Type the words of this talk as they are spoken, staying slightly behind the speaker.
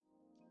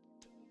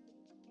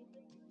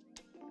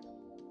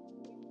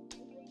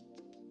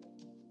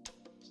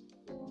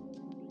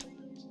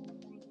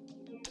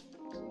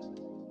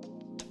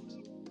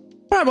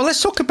right, well,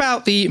 let's talk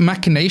about the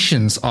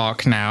Machinations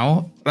arc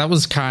now. That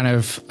was kind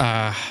of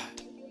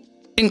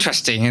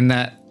interesting in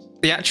that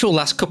the actual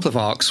last couple of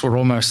arcs were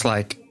almost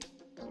like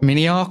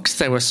mini arcs.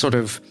 There were sort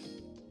of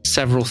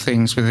several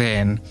things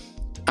within.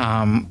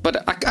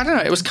 But I don't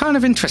know, it was kind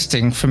of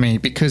interesting for me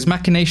because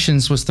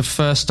Machinations was the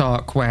first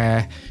arc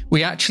where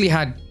we actually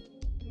had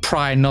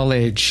prior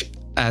knowledge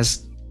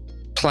as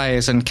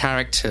players and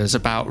characters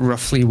about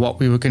roughly what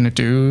we were going to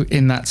do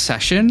in that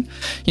session.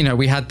 You know,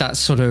 we had that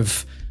sort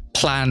of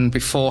plan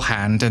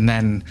beforehand and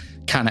then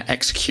kind of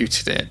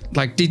executed it.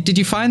 Like, did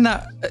you find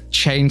that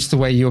changed the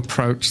way you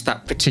approached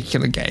that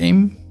particular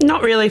game?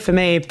 Not really for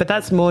me, but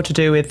that's more to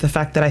do with the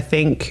fact that I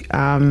think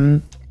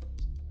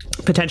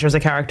Potentia as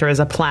a character is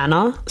a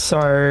planner.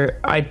 So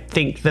I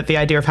think that the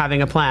idea of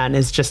having a plan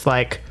is just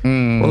like,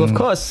 well, of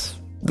course,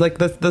 like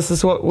this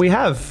is what we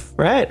have,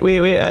 right?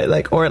 We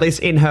like, or at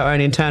least in her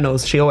own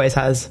internals, she always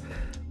has.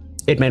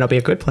 It may not be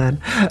a good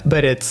plan,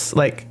 but it's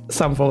like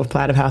some form of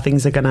plan of how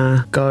things are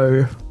gonna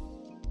go.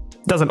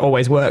 Doesn't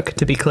always work,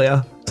 to be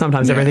clear.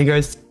 Sometimes everything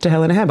goes to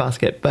hell in a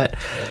handbasket, but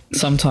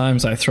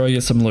sometimes I throw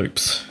you some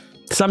loops.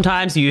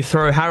 Sometimes you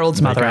throw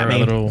Harold's mother at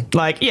me.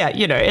 Like, yeah,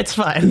 you know, it's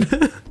fine.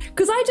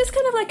 Because I just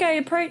kind of like, I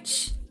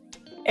approach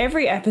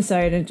every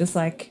episode and just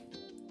like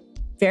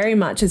very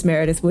much as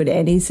Meredith would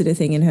any sort of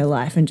thing in her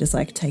life and just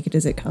like take it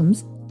as it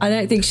comes. I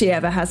don't think she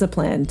ever has a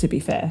plan, to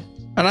be fair.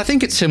 And I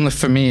think it's similar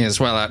for me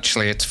as well,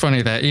 actually. It's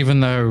funny that even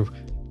though,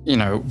 you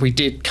know, we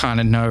did kind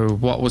of know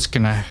what was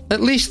going to,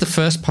 at least the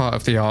first part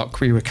of the arc,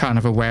 we were kind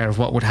of aware of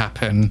what would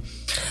happen.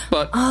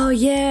 But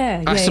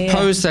I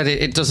suppose that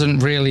it doesn't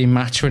really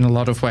matter in a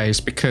lot of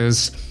ways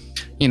because,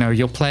 you know,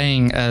 you're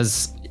playing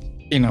as,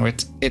 you know,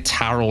 it's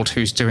Harold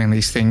who's doing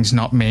these things,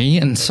 not me.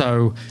 And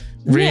so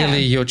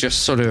really you're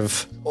just sort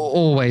of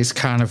always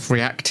kind of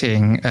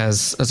reacting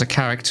as a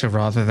character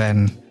rather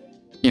than,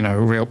 you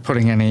know,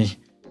 putting any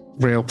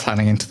real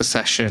planning into the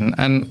session.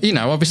 And, you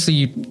know,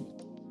 obviously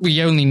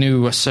we only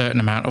knew a certain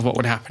amount of what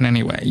would happen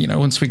anyway. You know,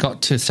 once we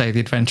got to, say, the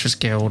Adventurers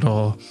Guild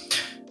or,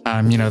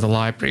 you know, the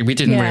library, we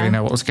didn't really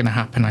know what was going to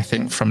happen, I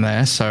think, from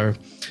there. So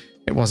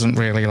it wasn't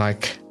really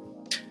like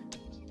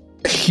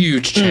a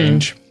huge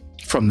change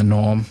from the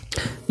norm.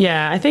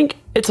 Yeah, I think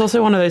it's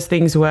also one of those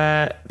things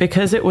where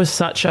because it was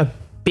such a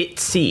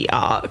bitsy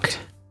arc,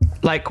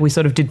 like we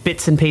sort of did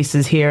bits and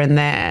pieces here and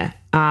there,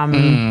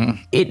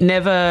 it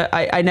never,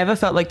 I never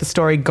felt like the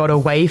story got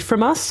away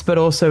from us, but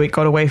also it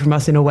got away from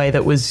us in a way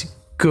that was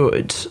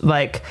good.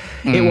 Like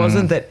it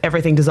wasn't that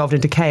everything dissolved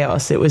into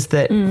chaos. It was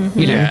that,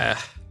 you know,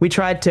 we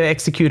tried to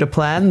execute a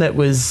plan that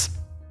was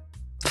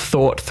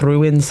thought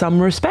through in some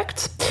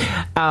respects.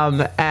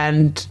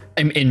 And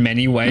in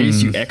many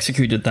ways, you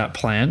executed that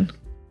plan.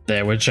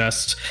 There were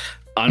just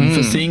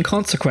unforeseen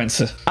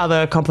consequences.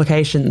 Other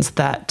complications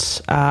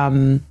that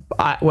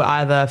were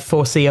either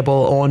foreseeable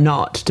or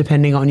not,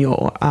 depending on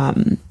your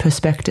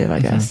perspective, I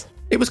guess.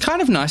 It was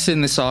kind of nice in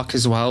this arc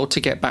as well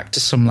to get back to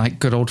some like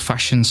good old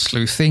fashioned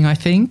sleuthing, I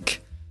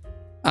think.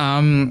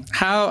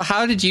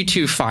 How did you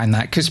two find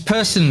that? Because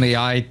personally,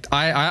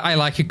 I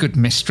like a good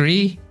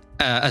mystery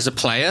as a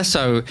player,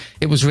 so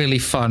it was really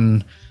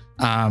fun,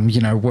 you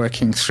know,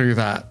 working through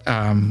that.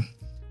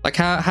 Like,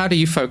 how do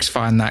you folks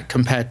find that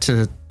compared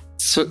to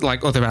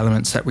like other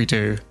elements that we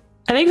do?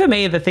 I think for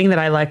me, the thing that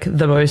I like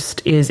the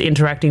most is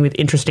interacting with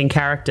interesting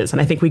characters.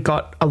 And I think we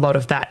got a lot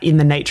of that in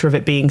the nature of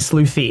it being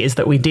sleuthy, is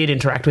that we did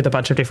interact with a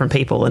bunch of different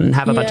people and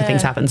have a bunch of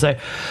things happen. So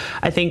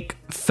I think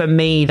for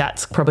me,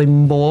 that's probably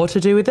more to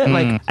do with it.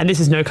 Like, and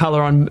this is no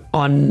color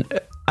on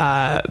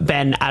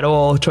Ben at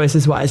all,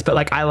 choices wise, but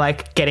like I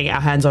like getting our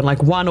hands on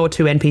like one or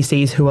two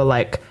NPCs who are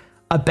like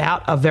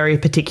about a very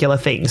particular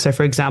thing. So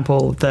for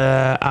example,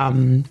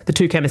 the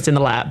two chemists in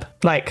the lab,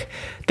 like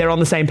they're on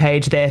the same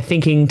page, they're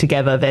thinking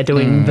together, they're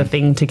doing the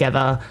thing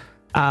together.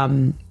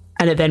 And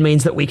it then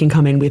means that we can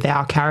come in with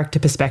our character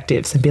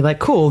perspectives and be like,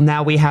 cool,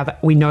 now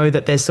we know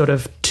that there's sort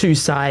of two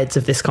sides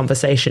of this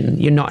conversation.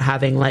 You're not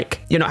having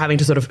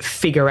to sort of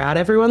figure out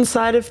everyone's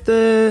side of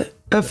the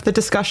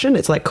discussion.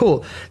 It's like,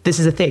 cool, this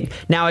is a thing.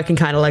 Now I can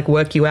kind of like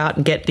work you out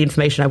and get the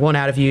information I want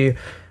out of you,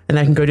 and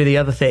then I can go do the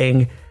other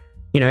thing.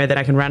 You know, that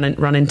I can run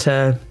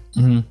into,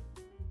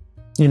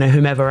 you know,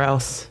 whomever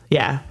else.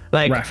 Yeah.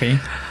 Like Raffi.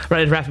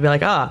 Run into Raffi and be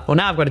like, well,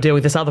 now I've got to deal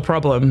with this other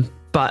problem.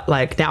 But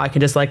like now I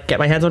can just like get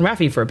my hands on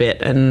Raffi for a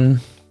bit and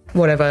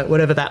whatever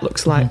that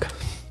looks like.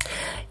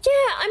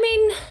 Yeah, I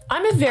mean,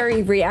 I'm a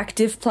very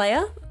reactive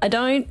player. I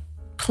don't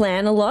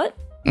plan a lot,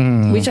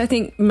 which I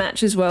think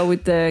matches well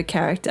with the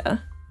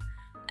character.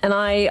 And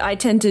I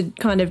tend to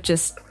kind of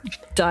just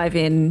dive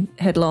in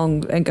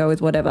headlong and go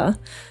with whatever.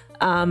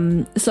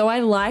 So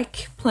I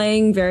like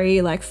playing very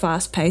like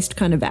fast-paced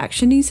kind of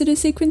action-y sort of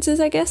sequences,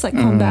 I guess. Like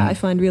combat I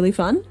find really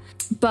fun.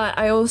 But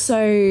I also,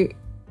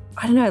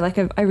 I don't know, like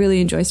I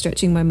really enjoy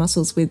stretching my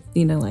muscles with,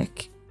 you know,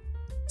 like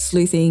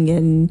sleuthing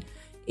and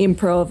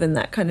improv and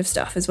that kind of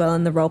stuff as well.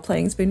 And the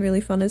role-playing's been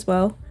really fun as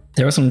well.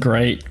 There were some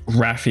great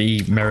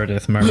Raffi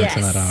Meredith moments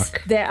in that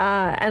arc. There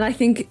are. And I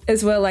think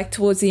as well, like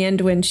towards the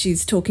end when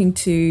she's talking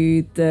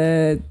to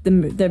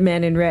the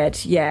man in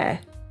red,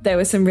 there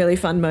were some really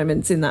fun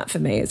moments in that for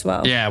me as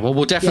well. Yeah, well,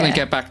 we'll definitely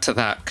get back to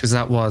that because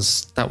that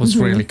was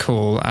really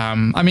cool.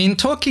 I mean,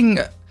 talking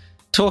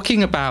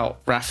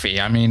about Raffi,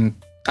 I mean,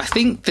 I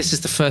think this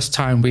is the first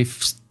time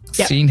we've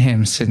seen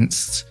him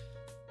since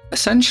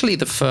essentially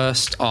the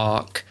first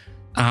arc.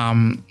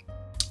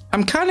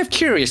 I'm kind of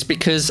curious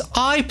because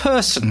I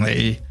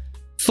personally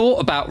thought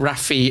about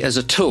Raffi as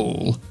a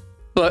tool,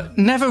 but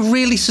never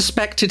really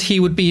suspected he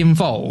would be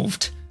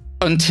involved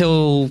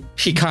until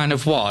he kind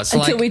of was.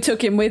 Until we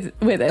took him with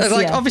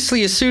us.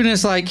 Obviously, as soon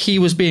as he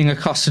was being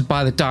accosted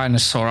by the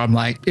dinosaur, I'm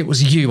like, it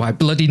was you, I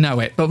bloody know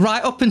it. But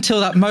right up until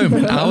that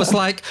moment, I was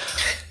like,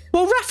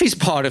 well, Raffi's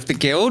part of the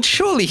guild.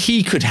 Surely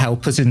he could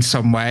help us in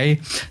some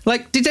way.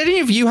 Did any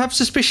of you have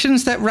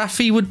suspicions that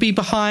Raffi would be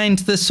behind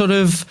the sort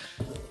of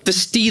the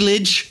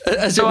stealage,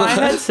 as it were? I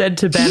had said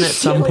to Ben at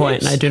some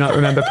point, and I do not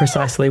remember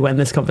precisely when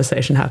this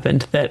conversation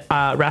happened, that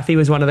Raffi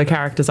was one of the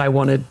characters I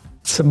wanted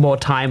some more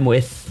time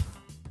with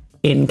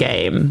in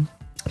game.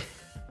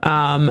 So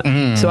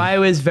I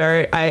was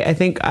I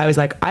think I was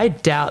like, I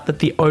doubt that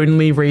the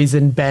only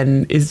reason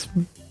Ben is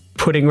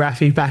putting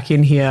Raffi back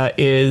in here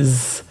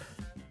is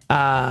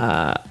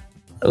as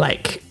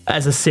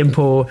a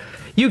simple,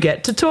 you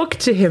get to talk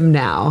to him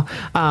now,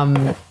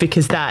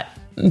 because that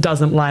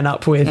doesn't line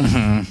up with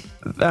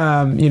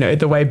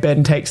the way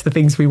Ben takes the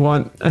things we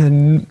want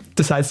and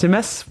decides to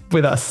mess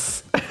with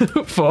us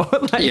for.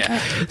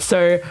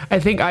 So I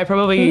think I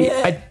probably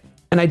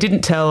I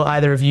didn't tell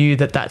either of you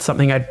that that's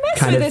something I'd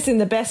kind of this in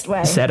the best way.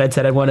 I'd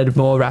said I wanted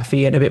more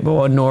Raffi and a bit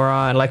more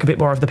Nora and a bit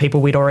more of the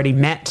people we'd already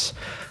met,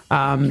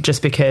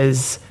 just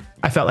because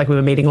I felt like we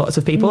were meeting lots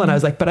of people, and I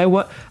was like, but I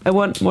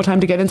want more time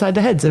to get inside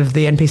the heads of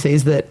the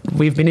NPCs that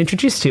we've been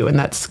introduced to, and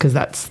that's because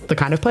that's the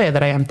kind of player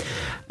that I am.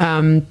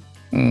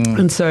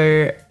 And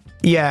so,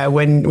 yeah,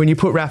 when you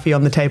put Raffi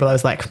on the table, I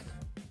was like,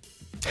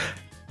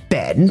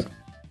 Ben,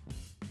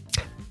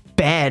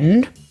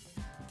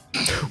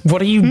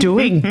 what are you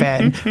doing,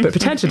 Ben? But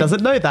Potentia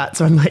doesn't know that,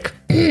 so I'm like,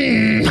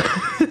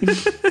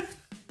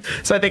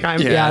 So I think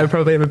I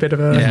probably am a bit of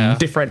a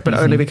different, but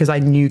only because I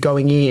knew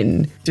going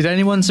in. Did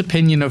anyone's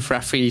opinion of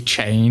Raffi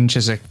change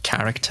as a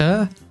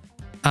character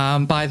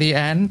by the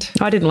end?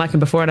 I didn't like him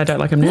before, and I don't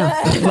like him now.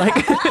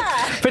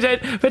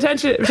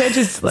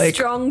 Potentia's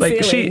strong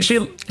feelings.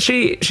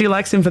 She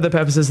likes him for the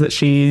purposes that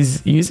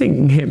she's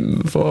using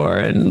him for,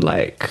 and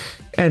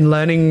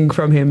learning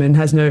from him, and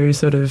has no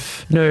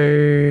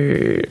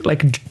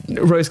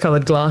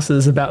rose-colored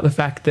glasses about the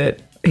fact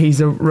that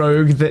he's a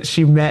rogue that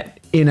she met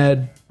in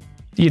a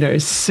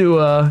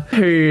sewer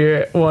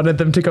who wanted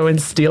them to go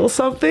and steal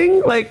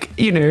something.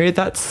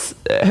 That's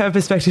her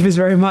perspective, is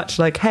very much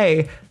like,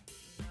 hey,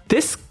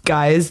 this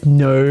guy is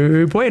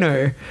no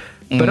bueno.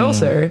 But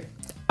also,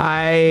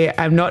 I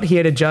am not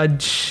here to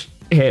judge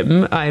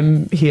him.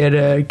 I'm here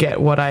to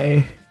get what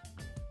I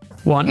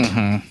want,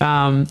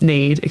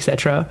 need,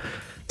 etc.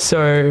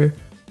 So,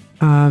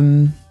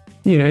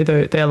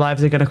 their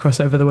lives are going to cross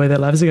over the way their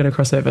lives are going to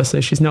cross over.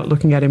 So she's not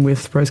looking at him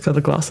with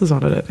rose-colored glasses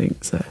on, I don't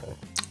think. So,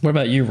 what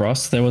about you,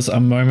 Ross? There was a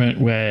moment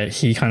where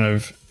he kind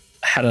of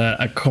had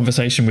a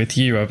conversation with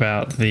you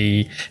about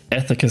the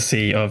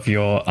efficacy of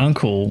your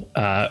uncle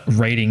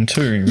raiding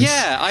tombs.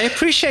 Yeah, I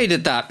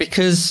appreciated that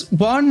because,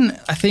 one,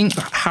 I think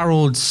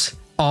Harold's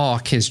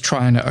arc is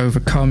trying to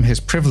overcome his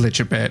privilege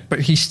a bit,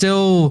 but he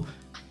still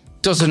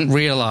doesn't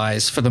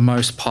realize, for the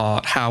most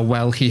part, how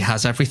well he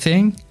has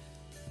everything.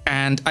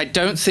 And I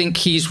don't think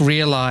he's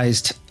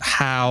realized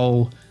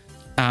how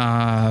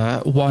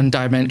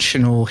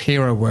one-dimensional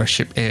hero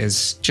worship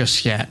is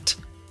just yet.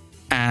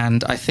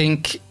 And I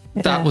think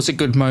that was a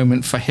good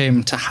moment for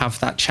him to have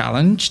that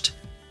challenged.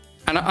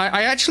 And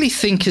I actually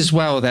think as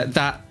well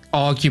that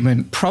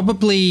argument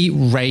probably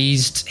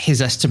raised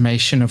his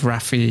estimation of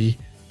Raffi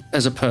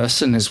as a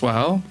person as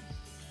well.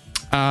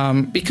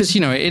 Because,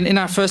 in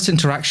our first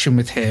interaction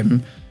with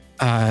him,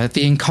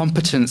 the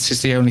incompetence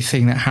is the only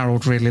thing that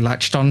Harold really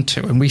latched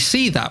onto. And we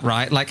see that,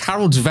 right?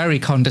 Harold's very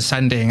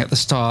condescending at the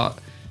start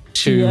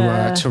to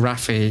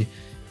Raffi.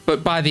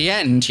 But by the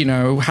end,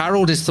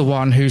 Harold is the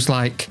one who's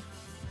like,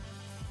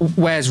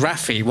 where's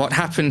Raffi? What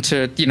happened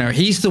to,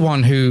 he's the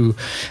one who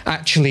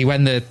actually,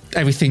 when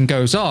everything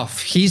goes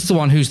off, he's the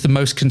one who's the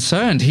most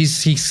concerned.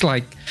 He's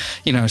like,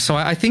 so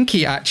I think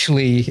he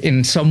actually,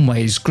 in some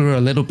ways, grew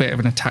a little bit of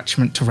an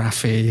attachment to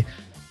Raffi.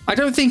 I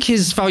don't think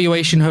his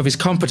valuation of his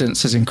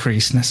competence has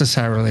increased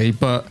necessarily,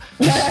 but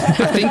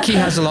I think he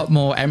has a lot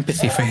more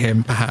empathy for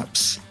him,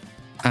 perhaps.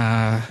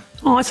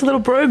 It's a little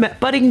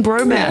budding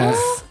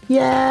bromance.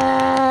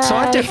 Yeah. So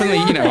I definitely,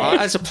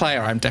 as a player,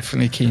 I'm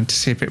definitely keen to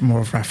see a bit more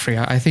of Raffi.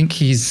 I think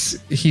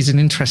he's an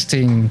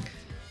interesting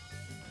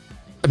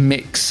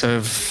mix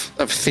of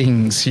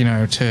things,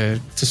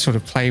 to sort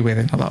of play with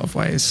in a lot of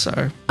ways.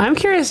 So I'm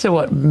curious to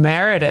what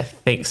Meredith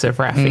thinks of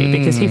Raffi,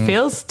 because he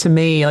feels to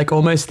me like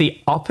almost the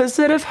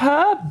opposite of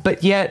her,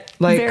 but yet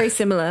very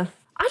similar.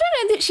 I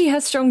don't know that she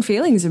has strong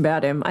feelings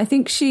about him. I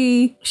think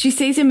she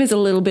sees him as a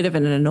little bit of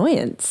an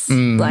annoyance.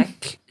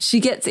 She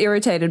gets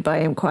irritated by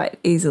him quite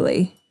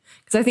easily.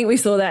 Because I think we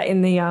saw that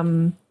in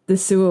the the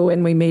sewer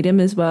when we meet him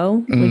as well,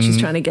 when she's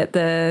trying to get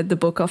the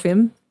book off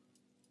him,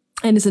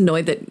 and is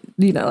annoyed that,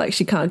 you know, like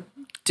she can't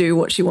do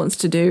what she wants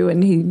to do,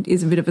 and he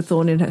is a bit of a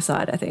thorn in her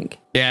side, I think.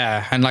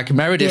 Yeah, and like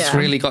Meredith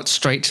really got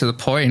straight to the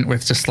point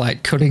with just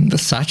like cutting the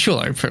satchel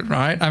open,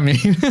 right? I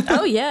mean...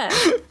 Oh, yeah.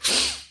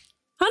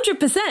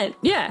 100%,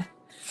 yeah.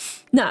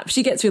 No,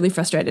 she gets really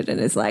frustrated and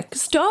is like,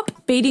 stop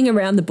beating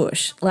around the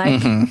bush.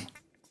 Like,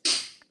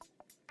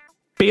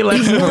 be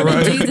less of a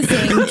rogue. do the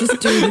thing,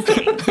 just do the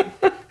thing.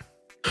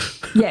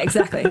 Yeah,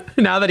 exactly.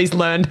 Now that he's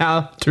learned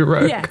how to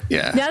rogue.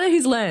 Yeah. Now that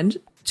he's learned,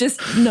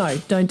 just no,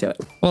 don't do it.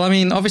 Well, I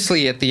mean,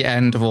 obviously at the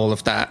end of all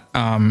of that,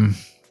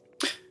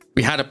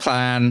 we had a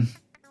plan.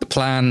 The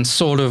plan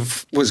sort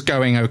of was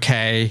going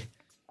okay.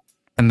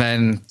 And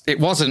then it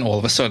wasn't all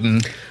of a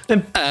sudden.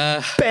 And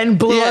Ben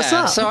blew us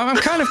up. So I'm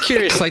kind of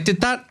curious, like, did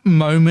that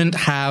moment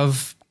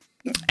have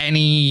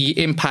any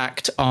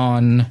impact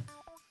on,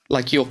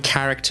 like, your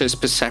character's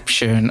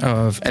perception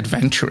of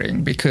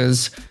adventuring?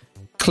 Because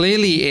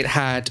clearly it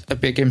had a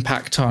big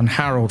impact on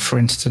Harold, for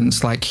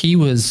instance. Like, he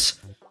was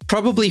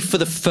probably for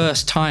the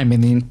first time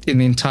in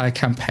the entire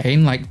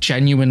campaign, like,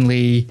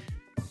 genuinely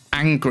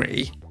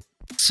angry.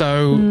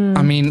 So,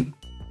 I mean,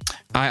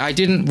 I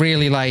didn't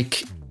really,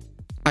 like...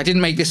 I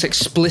didn't make this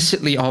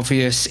explicitly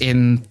obvious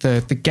in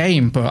the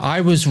game, but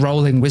I was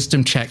rolling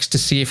wisdom checks to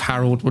see if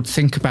Harold would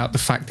think about the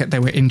fact that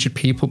there were injured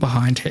people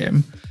behind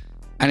him.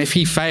 And if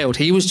he failed,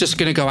 he was just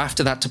going to go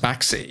after that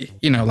tabaxi.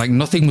 You know, like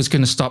nothing was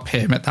going to stop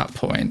him at that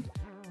point.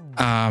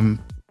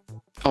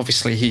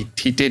 Obviously,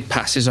 he did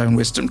pass his own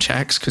wisdom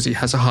checks because he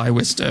has a high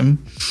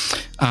wisdom.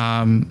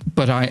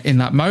 But in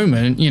that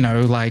moment, you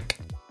know, like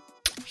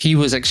he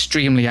was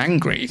extremely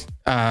angry.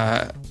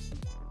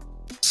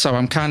 So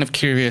I'm kind of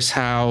curious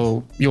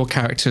how your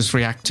characters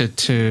reacted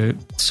to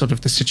sort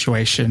of the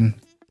situation.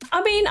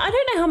 I mean, I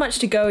don't know how much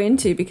to go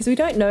into because we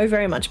don't know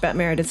very much about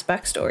Meredith's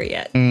backstory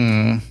yet.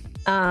 And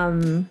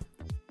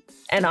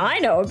I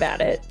know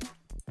about it.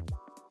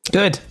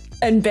 Good.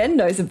 And Ben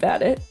knows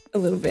about it a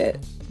little bit.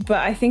 But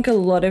I think a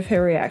lot of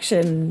her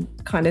reaction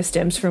kind of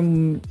stems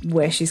from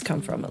where she's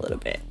come from a little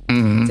bit.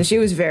 So she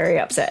was very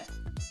upset.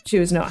 She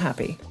was not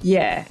happy.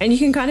 Yeah. And you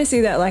can kind of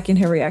see that like in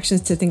her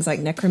reactions to things like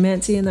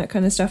necromancy and that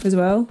kind of stuff as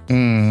well.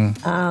 Yeah,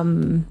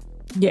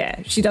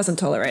 she doesn't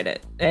tolerate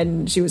it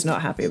and she was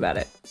not happy about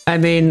it. I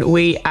mean,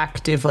 we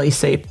actively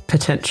see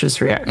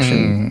Potentia's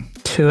reaction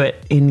to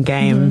it in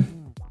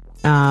game.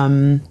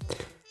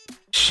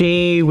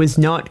 She was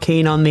not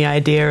keen on the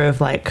idea of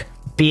like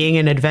being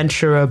an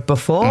adventurer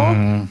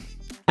before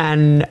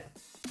and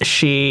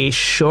she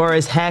sure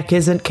as heck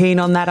isn't keen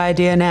on that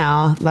idea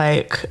now.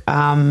 Like,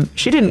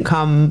 she didn't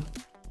come,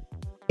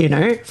 you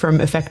know,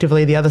 from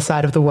effectively the other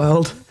side of the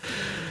world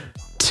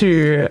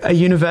to a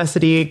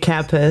university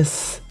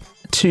campus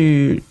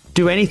to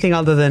do anything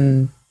other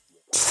than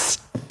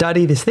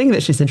study this thing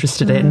that she's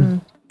interested in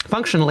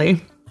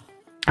functionally,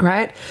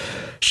 right?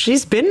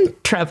 She's been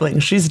traveling.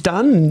 She's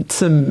done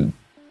some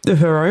of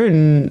her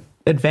own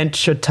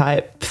adventure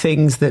type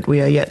things that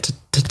we are yet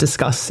to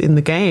discuss in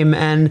the game.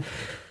 And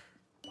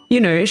you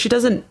know, she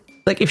doesn't,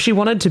 like, if she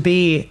wanted to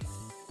be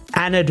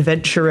an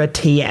adventurer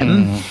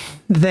TM,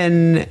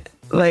 then,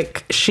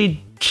 like,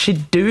 she'd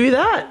do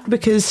that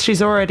because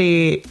she's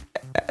already,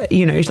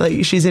 you know,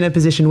 like, she's in a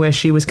position where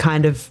she was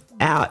kind of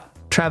out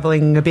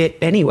traveling a bit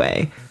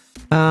anyway.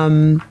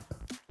 There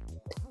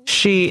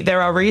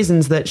are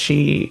reasons that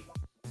she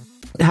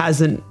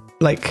hasn't,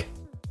 like,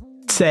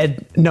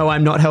 said, no,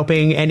 I'm not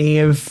helping any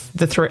of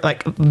the three,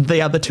 like,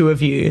 the other two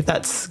of you.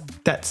 That's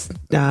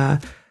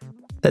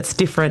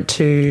different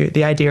to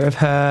the idea of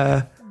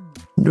her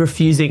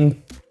refusing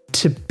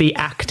to be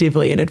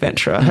actively an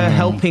adventurer. Her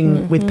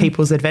helping with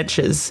people's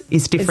adventures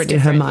is different in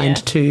her mind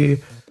to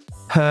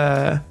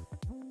her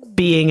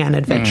being an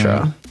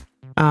adventurer,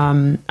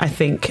 I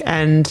think.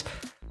 And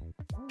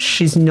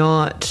she's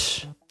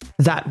not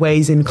that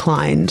ways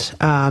inclined.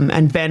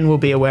 And Ben will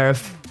be aware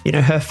of, you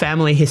know, her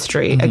family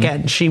history.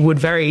 Again, she would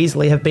very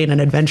easily have been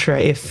an adventurer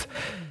if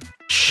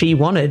she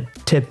wanted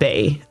to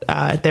be.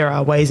 There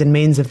are ways and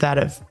means of that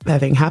of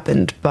having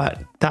happened,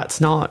 but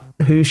that's not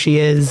who she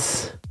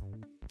is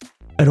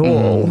at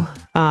all.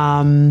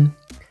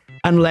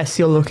 Unless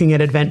you're looking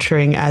at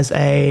adventuring as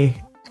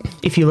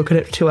if you look at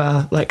it to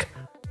a like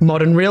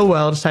modern real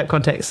world type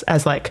context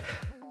as like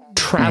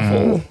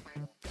travel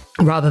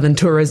rather than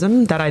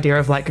tourism. That idea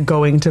of like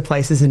going to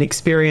places and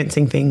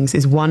experiencing things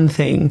is one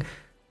thing.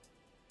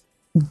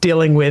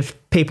 Dealing with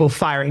people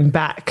firing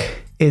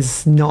back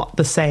is not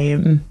the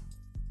same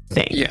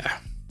thing. Yeah.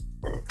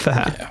 For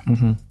her.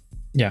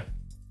 Yeah.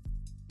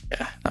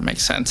 Yeah, that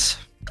makes sense.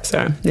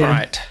 So, yeah.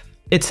 Right.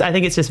 I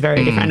think it's just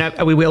very different. I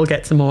know we will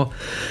get some more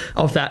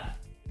of that,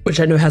 which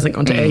I know hasn't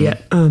gone to air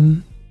yet,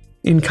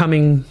 in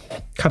coming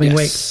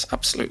weeks.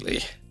 Absolutely.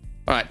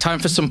 All right, time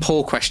for some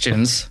poll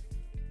questions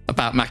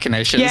about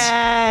machinations.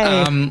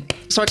 Yay!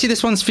 So actually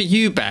this one's for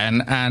you,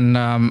 Ben, and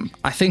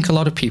I think a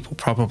lot of people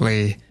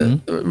probably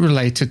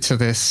related to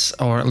this,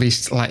 or at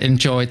least like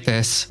enjoyed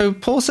this. So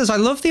Paul says, I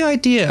love the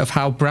idea of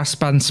how brass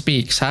band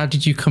speaks. How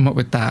did you come up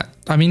with that?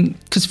 I mean,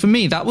 because for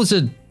me, that was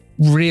a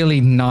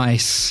really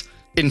nice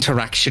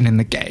interaction in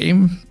the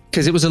game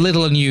because it was a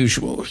little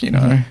unusual, you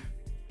know.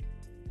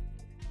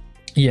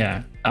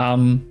 Yeah.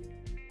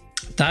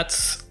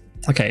 That's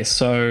okay.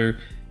 So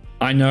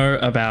I know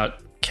about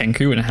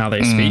Kenku and how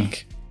they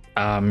speak.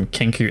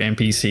 Kenku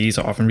NPCs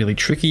are often really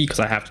tricky because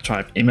I have to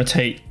try to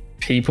imitate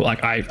people.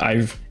 Like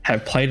I've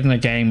played in a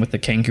game with the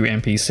Kenku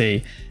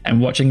NPC, and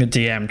watching the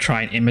DM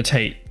try and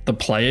imitate the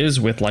players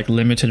with like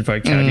limited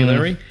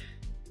vocabulary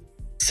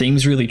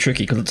seems really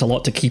tricky because it's a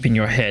lot to keep in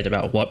your head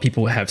about what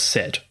people have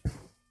said.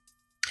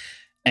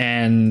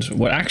 And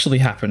what actually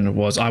happened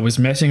was I was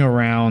messing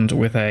around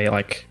with a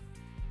like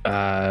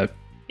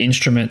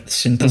instrument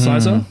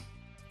synthesizer,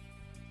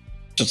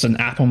 just an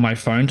app on my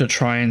phone to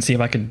try and see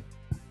if I could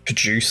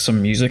produce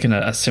some music in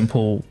a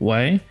simple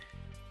way.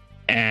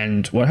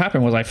 And what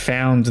happened was I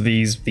found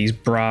these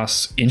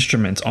brass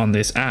instruments on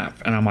this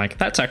app, and I'm like,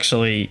 that's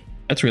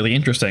really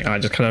interesting. And I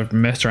just kind of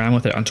messed around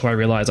with it until I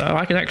realized,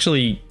 I can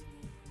actually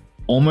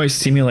almost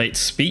simulate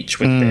speech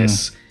with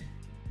this.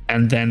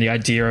 And then the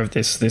idea of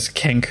this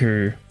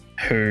Kenku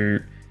who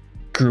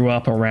grew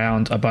up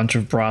around a bunch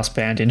of brass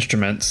band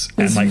instruments,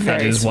 and like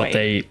that is what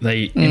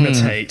they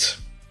imitate.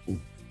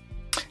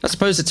 I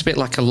suppose it's a bit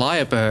like a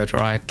lyrebird,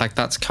 right? Like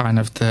that's kind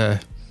of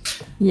the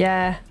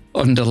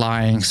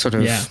underlying sort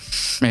of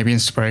maybe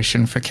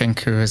inspiration for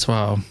Kenku as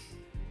well.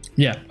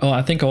 Yeah. Oh,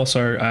 I think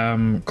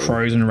also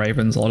crows and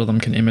ravens, a lot of them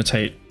can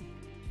imitate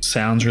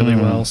sounds really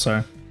well.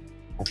 So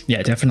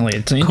yeah, definitely.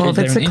 They're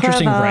an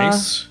interesting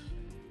race.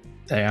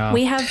 They are.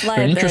 We have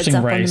lyrebirds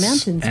up on the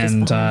mountains.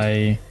 And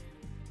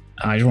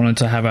I just wanted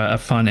to have a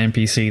fun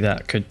NPC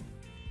that could.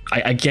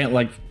 I get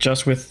like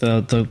just with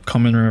the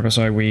common room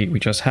episode we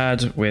just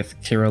had with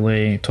Kira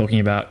Lee talking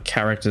about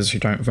characters who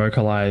don't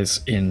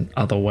vocalize in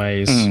other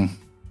ways.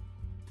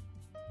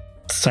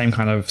 Same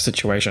kind of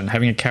situation.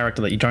 Having a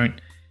character that you don't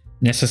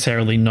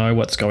necessarily know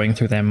what's going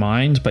through their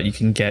mind, but you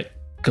can get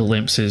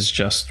glimpses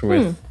just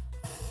with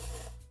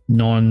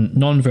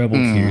non-verbal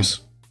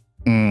cues.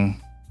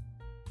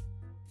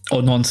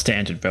 Or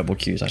non-standard verbal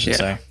cues, I should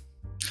say. I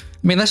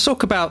mean, let's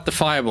talk about the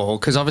fireball,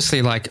 because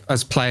obviously, like,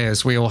 as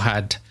players, we all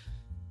had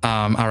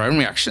our own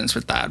reactions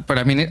with that. But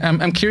I mean,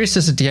 I'm curious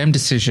as a DM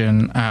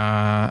decision,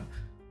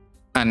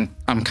 and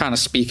I'm kind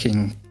of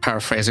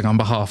paraphrasing on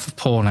behalf of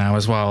Paul now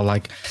as well.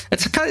 Like,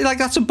 it's kind of like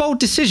that's a bold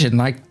decision.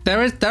 Like, there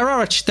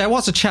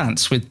was a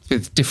chance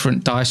with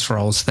different dice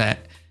rolls that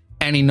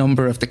any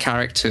number of the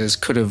characters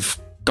could have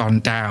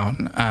gone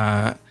down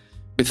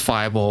with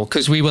fireball,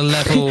 because we were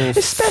level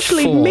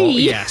especially 4.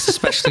 me. Yes,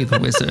 especially the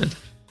wizard.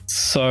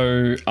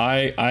 So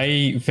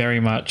I very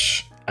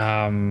much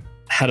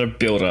had a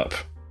build up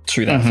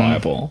to that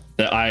fireball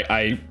that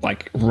I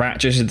like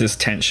ratcheted this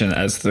tension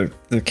as the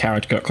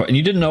character got caught, and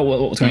you didn't know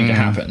what was going to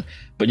happen,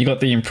 but you got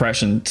the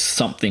impression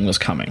something was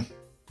coming.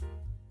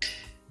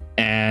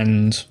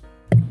 And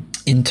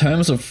in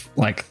terms of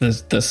like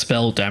the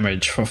spell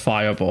damage for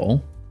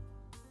fireball,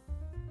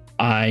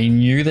 I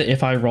knew that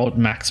if I rolled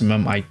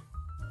maximum, I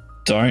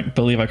don't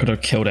believe I could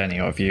have killed any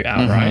of you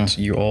outright.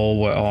 You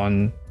all were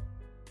on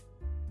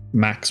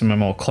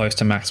maximum or close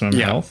to maximum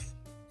health.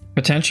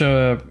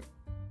 Potential,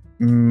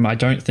 I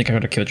don't think I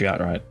could have killed you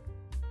outright.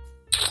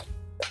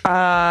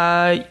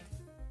 I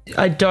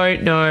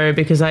don't know,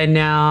 because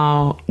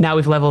now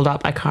we've leveled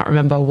up. I can't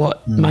remember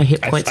what my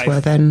hit points were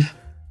then.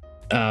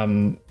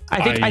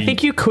 I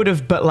think you could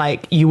have, but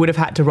like you would have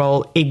had to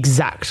roll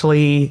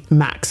exactly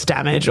max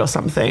damage or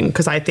something,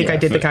 because I think I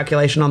did the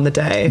calculation on the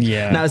day.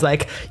 Yeah, and I was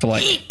like,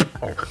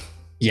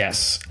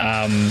 yes.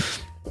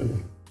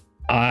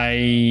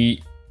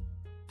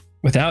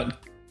 Without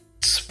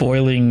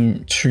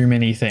spoiling too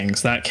many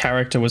things, that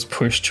character was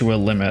pushed to a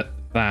limit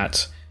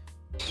that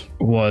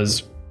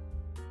was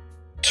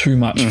too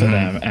much for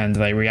them, and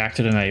they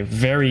reacted in a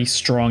very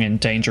strong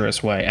and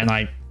dangerous way. And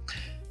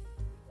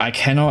I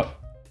cannot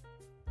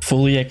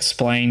fully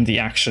explain the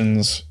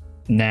actions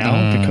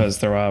now because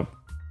there are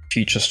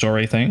future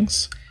story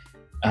things,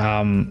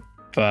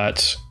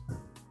 but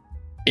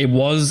it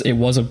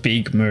was a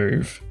big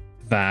move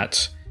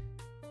that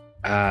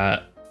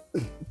I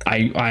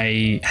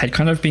had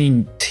kind of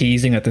been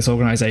teasing that this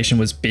organization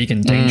was big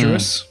and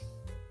dangerous,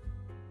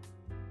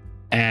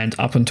 and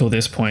up until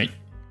this point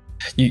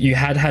you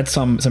had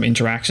some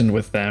interaction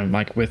with them,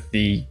 like with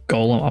the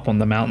golem up on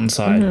the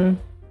mountainside,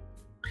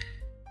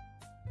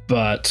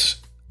 but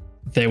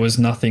there was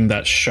nothing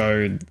that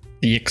showed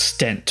the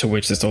extent to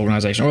which this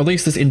organization, or at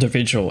least this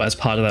individual as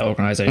part of that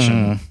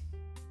organization,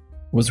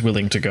 was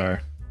willing to go.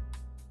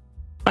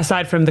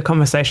 Aside from the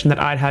conversation that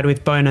I'd had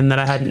with Bonin that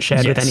I hadn't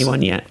shared with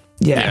anyone yet.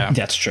 Yeah,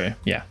 that's true.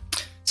 Yeah.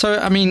 So,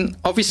 I mean,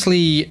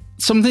 obviously,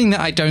 something that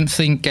I don't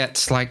think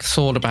gets like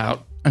thought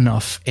about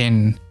enough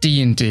in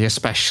D&D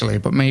especially,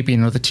 but maybe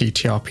in other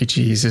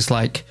TTRPGs, is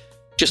like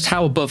just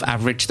how above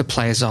average the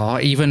players are,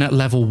 even at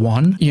level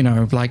 1. You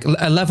know, like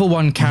a level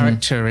 1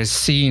 character is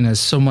seen as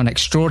someone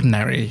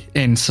extraordinary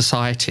in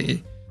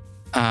society,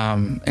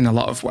 in a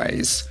lot of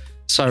ways.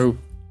 So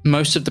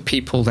most of the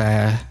people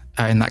there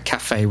in that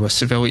cafe were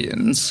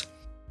civilians.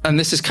 And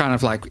this is kind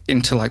of like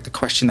into like the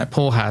question that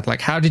Paul had,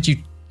 like, how did you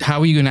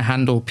are you going to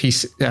handle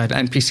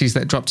NPCs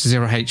that drop to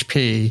 0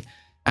 HP?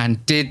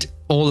 And did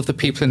all of the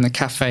people in the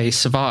cafe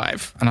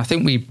survive? And I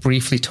think we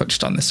briefly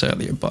touched on this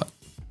earlier, but...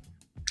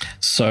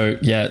 So,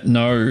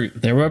 no,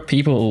 there were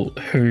people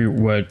who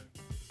were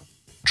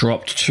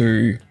dropped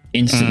to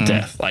instant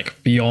death,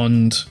 like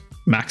beyond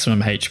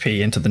maximum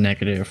HP into the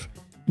negative,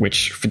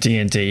 which for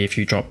D&D, if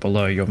you drop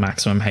below your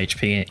maximum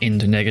HP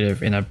into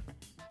negative in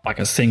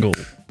a single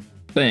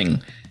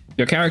thing,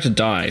 your character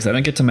dies. They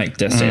don't get to make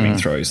death saving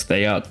throws.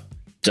 They are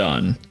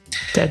done.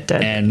 Dead.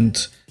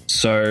 And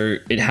so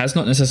it has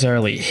not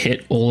necessarily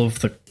hit all of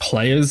the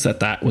players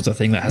that was a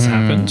thing that has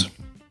happened,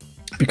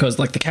 because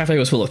like the cafe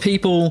was full of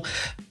people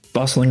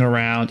bustling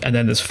around, and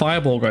then this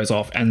fireball goes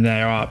off and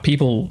there are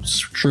people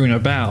strewn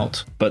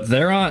about, but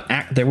there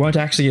weren't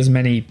actually as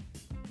many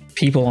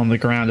people on the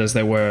ground as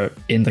there were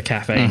in the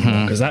cafe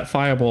anymore, because that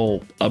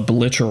fireball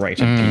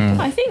obliterated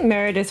people. I think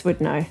Meredith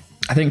would know.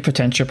 I think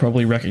Potentia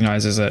probably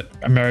recognizes it.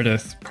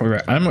 Meredith probably.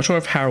 I'm not sure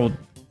if Harold,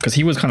 because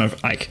he was kind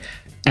of like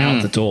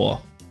out the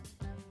door.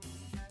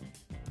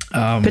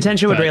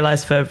 Potentia would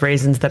realize for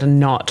reasons that are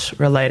not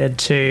related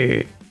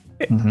to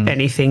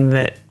anything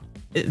that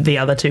the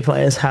other two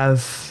players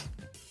have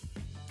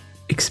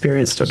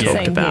experienced or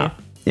talked about.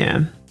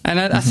 Yeah. And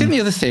I think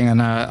the other thing,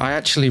 and I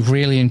actually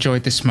really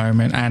enjoyed this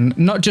moment, and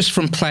not just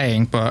from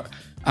playing, but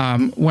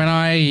when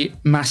I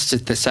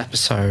mastered this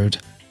episode,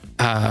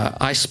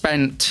 I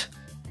spent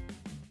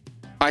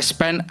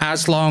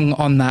as long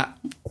on that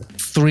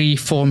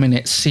 3-4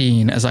 minute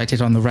scene as I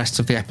did on the rest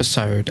of the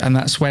episode, and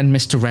that's when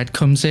Mr. Red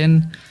comes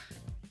in.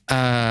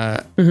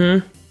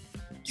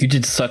 You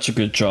did such a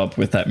good job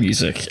with that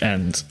music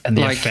and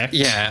the effect.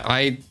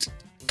 Yeah,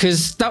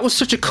 because that was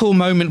such a cool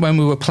moment when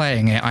we were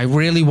playing it. I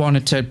really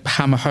wanted to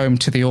hammer home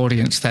to the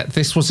audience that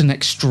this was an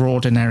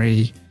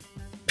extraordinary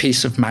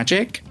piece of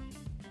magic.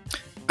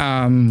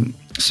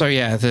 So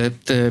yeah,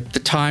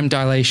 the time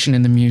dilation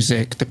in the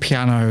music, the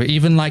piano,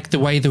 even like the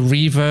way the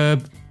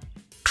reverb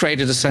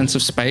created a sense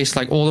of space,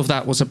 like all of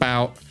that was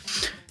about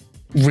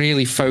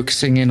really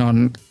focusing in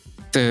on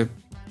the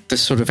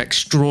sort of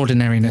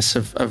extraordinariness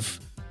of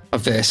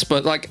this.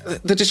 But like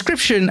the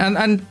description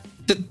and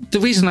the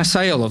reason I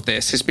say all of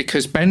this is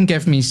because Ben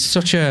gave me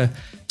such a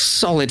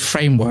solid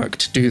framework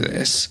to do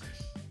this,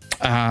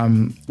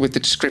 with the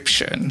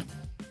description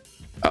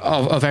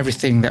of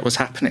everything that was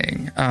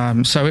happening.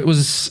 So it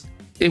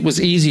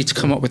was easy to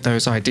come up with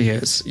those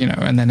ideas,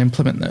 and then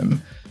implement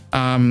them.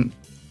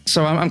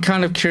 So I'm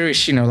kind of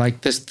curious,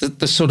 like this,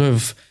 the sort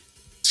of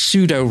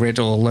pseudo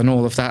riddle and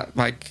all of that,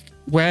 like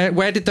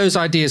where did those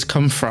ideas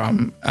come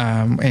from,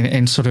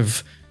 in sort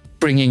of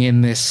bringing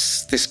in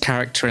this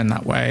character in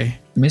that way?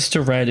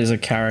 Mr. Red is a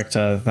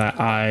character that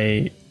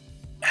I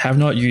have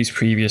not used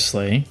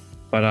previously,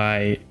 but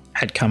I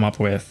had come up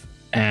with,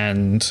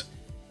 and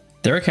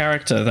they're a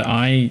character that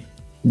I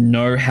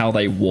know how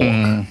they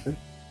walk.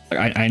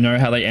 I know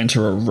how they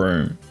enter a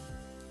room,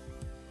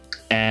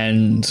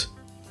 and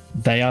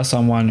they are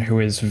someone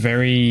who is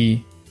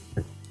very.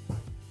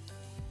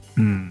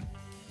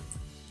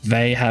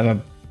 They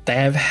have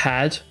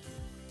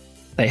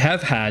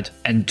had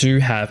and do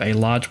have a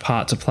large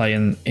part to play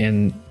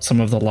in some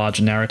of the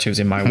larger narratives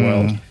in my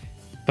world,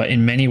 but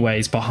in many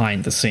ways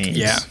behind the scenes.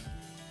 Yeah.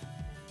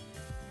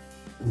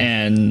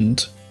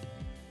 And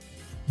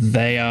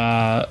they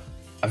are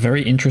a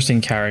very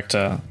interesting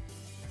character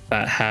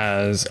that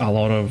has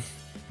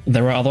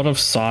there are a lot of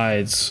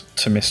sides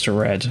to Mr.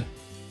 Red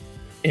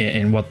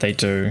in what they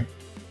do,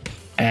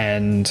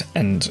 and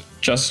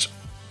just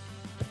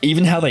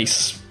even how they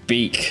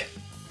speak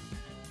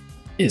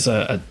is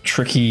a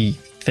tricky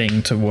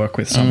thing to work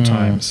with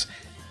sometimes.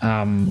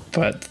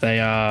 But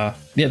they're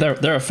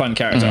a fun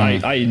character.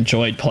 I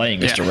enjoyed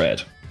playing Mr.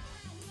 Red.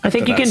 I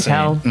think you can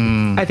tell.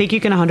 I think you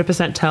can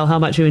 100% tell how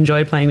much you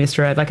enjoy playing Mr.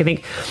 Red. Like, I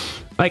think,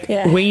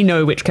 we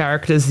know which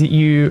characters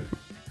you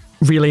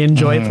really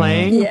enjoy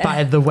playing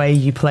by the way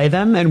you play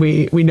them, and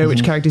we know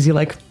which characters you're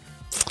like,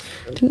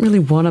 didn't really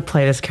want to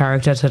play this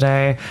character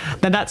today.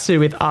 Then that's to do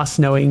with us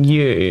knowing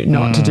you,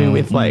 not to do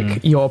with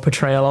like your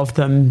portrayal of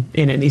them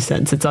in any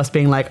sense. It's us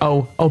being like,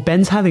 oh,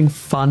 Ben's having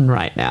fun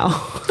right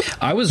now.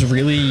 I was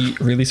really,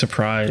 really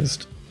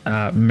surprised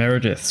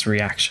Meredith's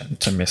reaction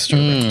to Mr.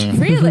 Red.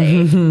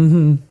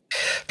 Really?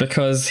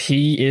 Because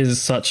he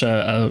is such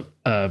a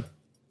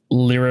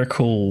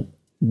lyrical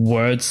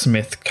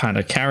wordsmith kind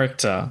of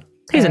character.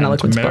 He's an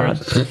eloquent bard.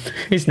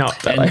 He's not,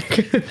 but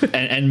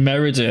and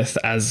Meredith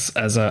as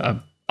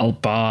a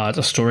bard,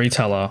 a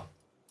storyteller,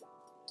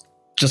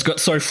 just got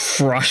so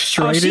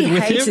frustrated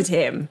with him. She hated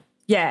him.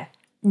 Yeah,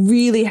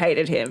 really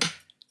hated him.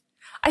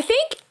 I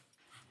think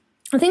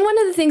one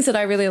of the things that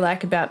I really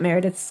like about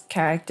Meredith's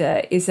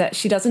character is that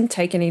she doesn't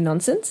take any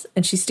nonsense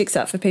and she sticks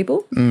up for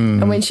people.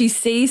 And when she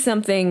sees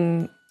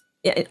something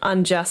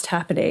unjust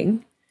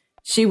happening,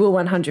 she will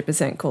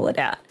 100% call it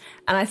out.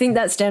 And I think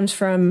that stems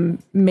from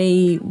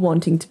me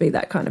wanting to be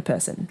that kind of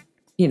person,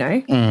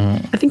 I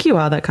think you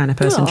are that kind of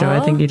person, Joe.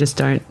 I think you just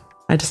don't.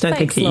 I just don't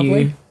think that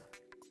lovely. you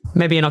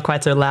Maybe you're not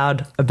quite so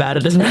loud about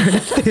it as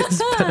Meredith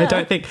is, but I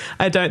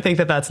don't think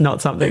that that's not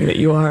something that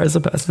you are as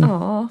a person.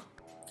 Oh,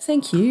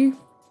 thank you.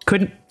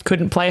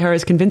 Couldn't play her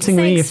as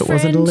convincingly Thanks, if it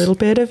wasn't a little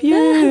bit of you.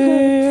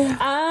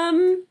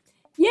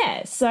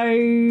 Yeah.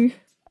 So,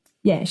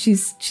 yeah,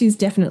 she's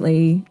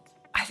definitely.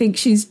 I think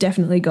she's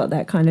definitely got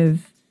that kind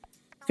of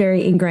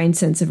very ingrained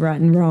sense of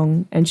right and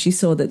wrong, and she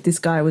saw that this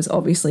guy was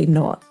obviously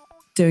not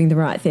doing the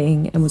right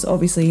thing and was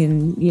obviously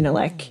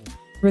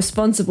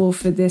responsible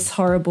for this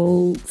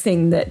horrible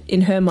thing that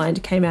in her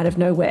mind came out of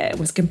nowhere,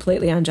 was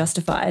completely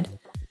unjustified.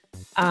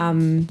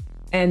 And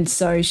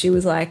so she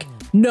was like,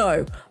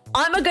 no,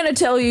 I'm not going to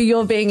tell you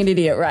you're being an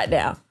idiot right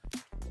now.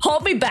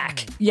 Hold me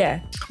back.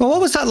 Yeah. Well,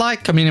 what was that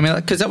like? I mean,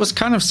 because that was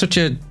kind of such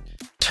a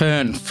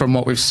turn from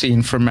what we've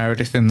seen from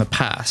Meredith in the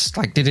past.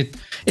 Like, does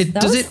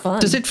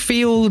it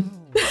feel...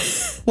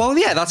 Well,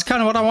 yeah, that's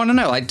kind of what I want to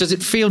know. Like, does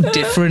it feel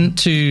different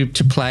to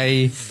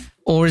play...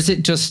 Or is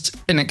it just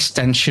an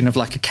extension of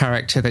like a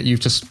character that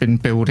you've just been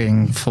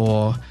building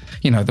for,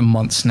 the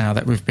months now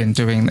that we've been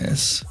doing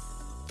this?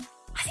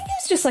 I think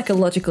it's just like a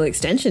logical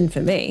extension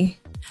for me.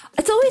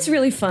 It's always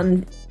really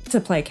fun to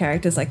play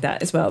characters like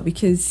that as well,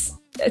 because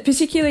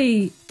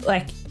particularly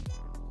like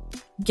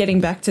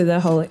getting back to the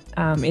whole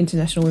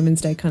International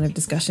Women's Day kind of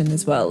discussion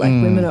as well. Like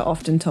women are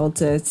often told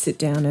to sit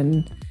down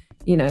and,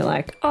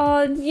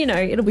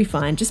 it'll be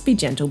fine. Just be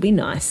gentle, be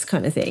nice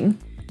kind of thing.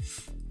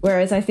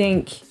 Whereas I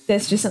think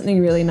there's just something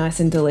really nice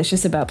and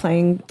delicious about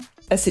playing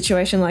a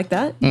situation like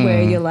that,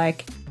 where you're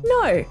like,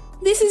 no,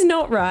 this is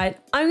not right.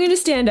 I'm going to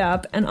stand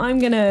up and I'm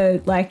going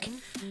to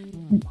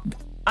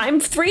I'm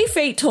 3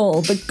 feet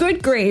tall, but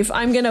good grief,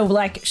 I'm going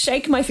to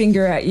shake my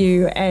finger at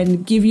you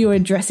and give you a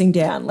dressing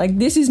down. Like,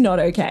 this is not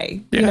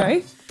okay,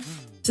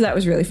 So that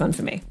was really fun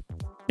for me.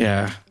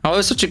 Yeah. Oh, it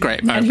was such a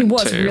great moment. And he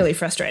was really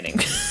frustrating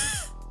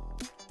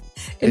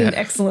in an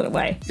excellent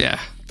way. Yeah.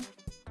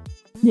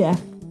 Yeah.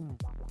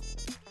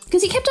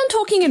 Because he kept on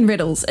talking in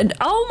riddles, and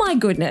oh my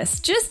goodness,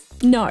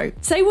 just no.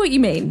 Say what you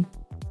mean.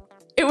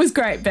 It was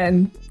great,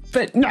 Ben,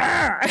 but no.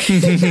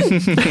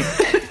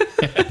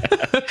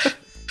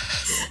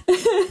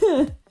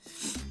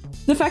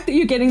 The fact that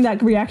you're getting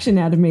that reaction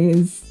out of me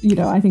is,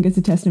 I think it's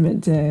a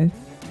testament to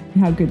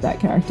how good that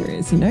character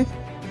is,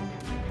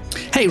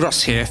 Hey,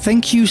 Ross here.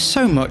 Thank you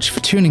so much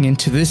for tuning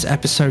into this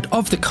episode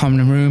of The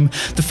Common Room.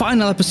 The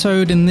final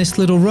episode in this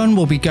little run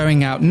will be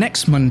going out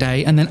next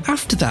Monday, and then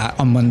after that,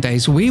 on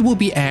Mondays, we will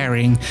be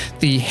airing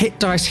the Hit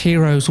Dice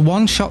Heroes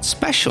one-shot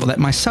special that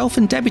myself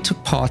and Debbie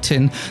took part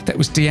in that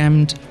was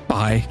DM'd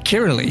by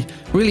Kiralee.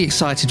 Really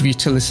excited for you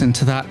to listen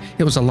to that.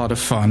 It was a lot of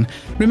fun.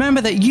 Remember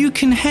that you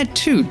can head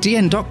to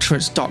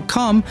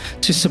dndoctorates.com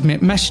to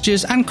submit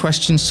messages and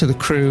questions to the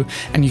crew,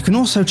 and you can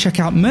also check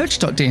out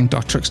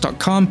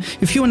merch.dndoctorates.com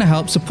if you want to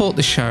help support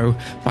the show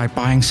by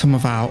buying some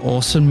of our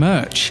awesome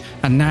merch.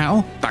 And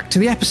now, back to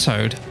the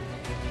episode.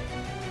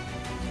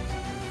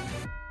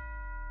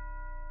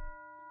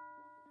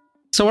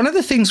 So one of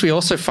the things we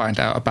also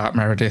find out about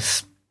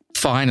Meredith,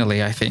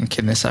 finally, I think,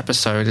 in this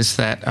episode, is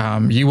that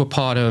you were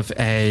part of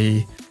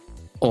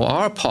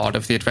are a part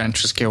of the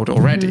Adventurers Guild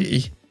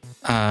already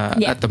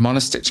at the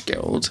Monostitch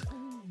Guild.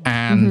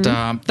 And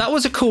that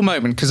was a cool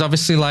moment, because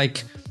obviously,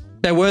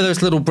 there were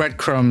those little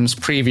breadcrumbs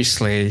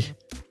previously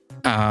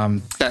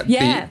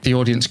that the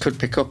audience could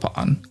pick up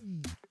on.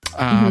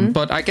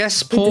 But I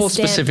guess Paul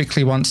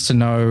specifically wants to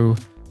know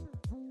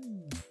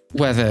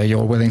whether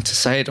you're willing to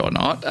say it or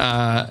not,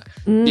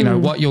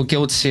 what your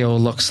guild seal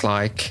looks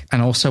like,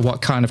 and also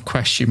what kind of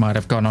quest you might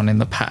have gone on in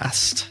the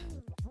past.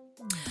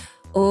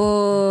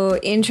 Oh,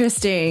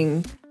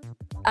 interesting.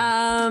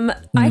 I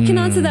can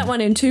answer that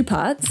one in 2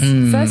 parts.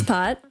 First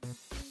part,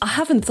 I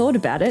haven't thought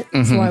about it,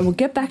 so I will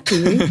get back to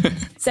you.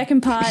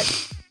 Second part,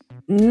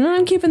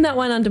 I'm keeping that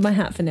one under my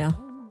hat for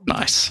now.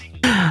 Nice.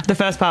 The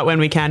first part, when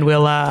we can,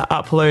 we'll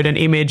upload an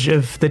image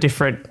of the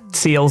different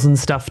seals and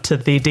stuff to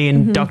the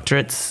DN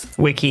Doctorates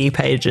wiki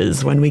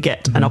pages when we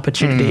get an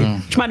opportunity,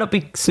 which might not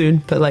be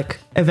soon, but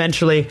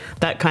eventually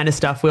that kind of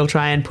stuff we'll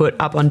try and put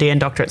up on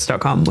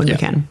dndoctorates.com when we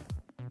can.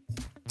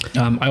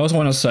 I also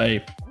want to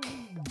say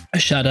a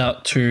shout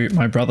out to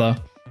my brother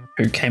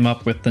who came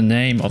up with the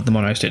name of the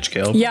Monostitch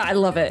Guild. Yeah, I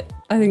love it.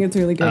 I think it's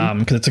really good.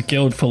 Because it's a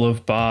guild full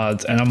of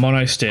bards, and a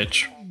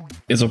monostitch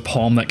is a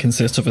poem that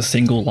consists of a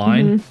single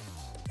line.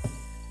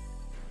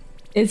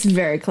 It's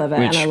very clever,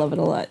 and I love it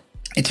a lot.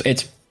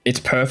 It's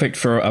perfect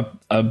for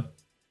a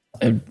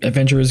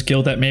adventurers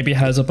guild that maybe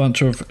has a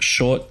bunch of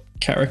short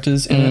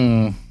characters in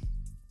it.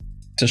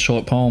 It's a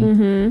short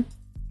poem.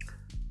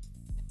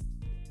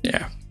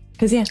 Yeah.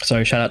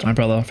 So shout out to my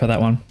brother for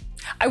that one.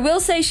 I will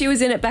say she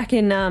was in it back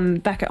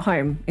at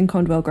home in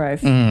Condwell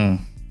Grove.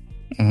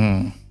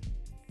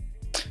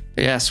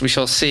 Yes, we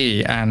shall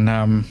see.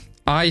 And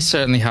I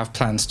certainly have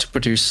plans to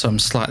produce some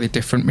slightly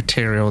different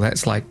material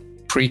that's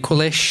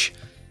prequel-ish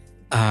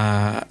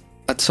at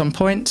some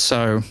point.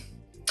 So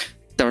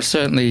there are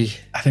certainly...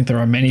 I think there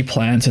are many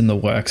plans in the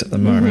works at the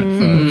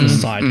moment for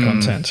side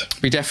content.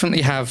 We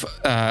definitely have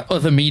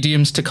other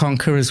mediums to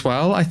conquer as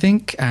well, I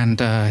think. And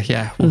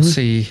we'll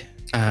see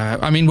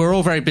I mean, we're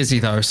all very busy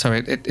though, so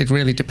it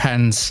really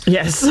depends.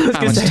 Yes,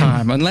 how much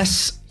time.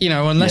 Unless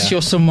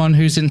you're someone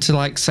who's into,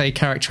 like, say,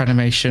 character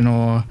animation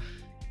or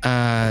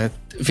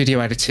video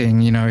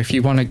editing. If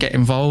you want to get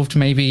involved,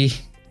 maybe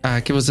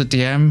give us a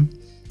DM.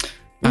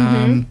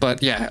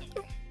 But yeah.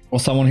 Or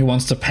someone who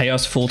wants to pay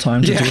us full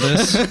time to do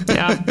this.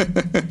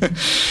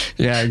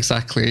 Yeah,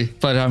 exactly.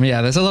 But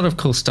there's a lot of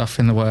cool stuff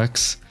in the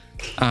works.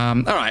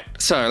 All right,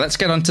 so let's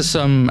get on to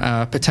some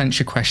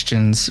potential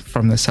questions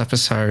from this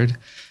episode.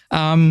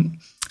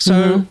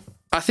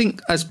 I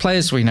think as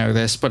players we know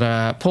this,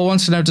 but Paul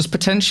wants to know, does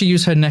Potentia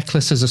use her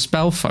necklace as a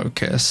spell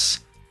focus?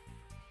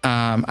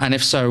 And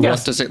if so, yes.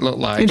 What does it look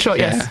like? In short,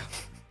 yes.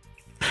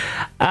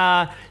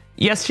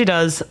 Yes, she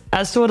does.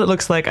 As to what it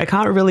looks like, I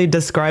can't really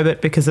describe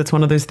it because it's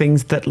one of those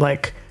things that,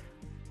 like,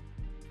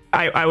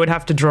 I would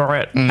have to draw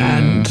it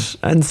and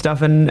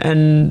stuff, and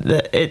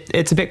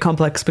it's a bit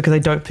complex because I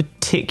don't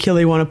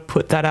particularly want to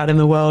put that out in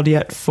the world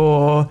yet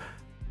for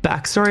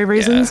backstory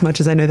reasons, much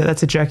as I know that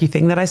that's a jerky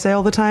thing that I say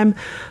all the time.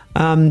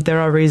 There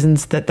are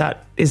reasons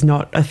that is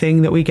not a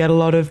thing that we get a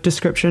lot of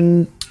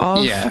description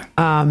of.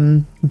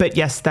 But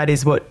yes, that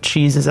is what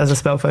she uses as a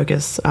spell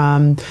focus.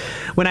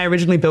 When I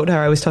originally built her,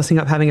 I was tossing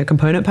up having a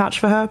component pouch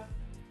for her,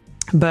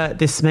 but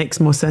this makes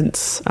more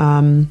sense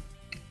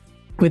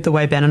with the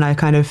way Ben and I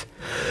kind of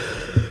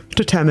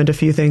determined a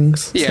few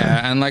things. Yeah,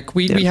 so, and like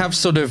we have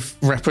sort of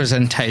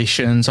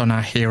representations on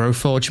our Hero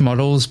Forge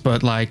models,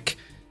 but like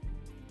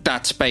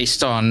that's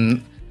based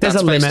on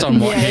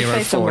what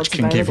Hero Forge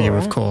can give you,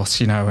 of course,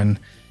 and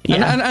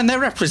they're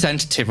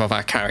representative of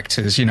our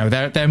characters.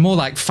 They're more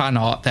like fan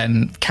art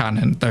than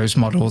canon. Those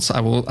models,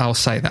 I'll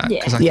say that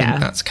because I think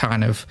that's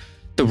kind of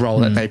the role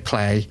that they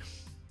play.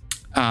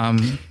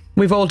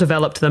 We've all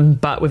developed them,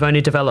 but we've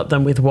only developed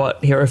them with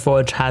what Hero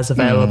Forge has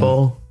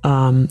available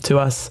to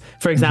us.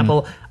 For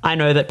example, I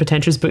know that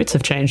Potentia's boots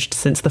have changed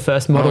since the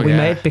first model we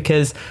made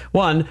because,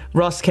 one,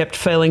 Ross kept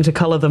failing to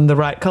colour them the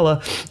right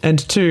colour, and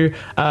two,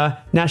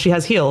 now she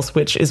has heels,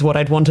 which is what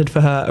I'd wanted for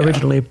her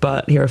originally,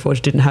 but Hero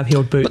Forge didn't have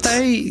heeled boots. But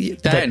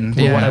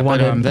what I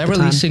wanted. They're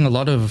releasing a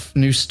lot of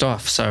new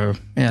stuff, so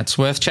it's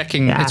worth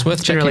checking. It's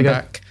worth checking really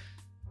back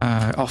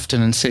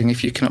often and seeing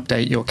if you can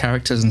update your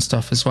characters and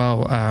stuff as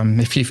well.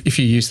 If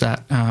you use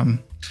that,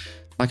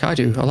 like I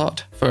do a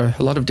lot for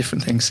a lot of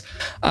different things.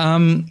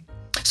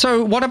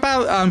 So what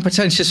about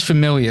Potentia's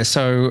familiar?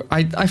 So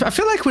I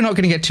feel like we're not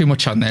going to get too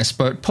much on this,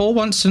 but Paul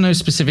wants to know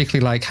specifically,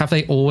 like, have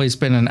they always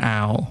been an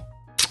owl?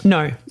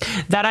 No,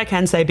 that I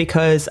can say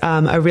because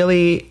a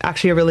really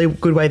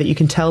good way that you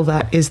can tell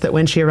that is that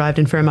when she arrived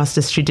in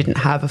Ferromustus, she didn't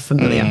have a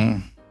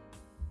familiar.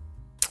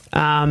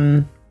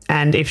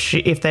 And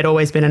if they'd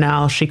always been an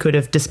owl, she could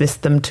have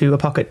dismissed them to a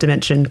pocket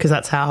dimension because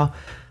that's how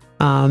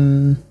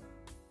that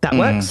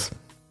works,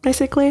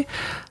 basically.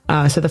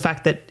 So the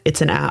fact that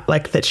it's an owl,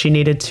 like that she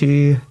needed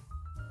to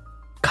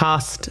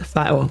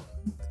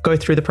go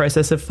through the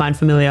process of find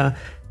familiar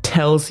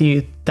tells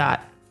you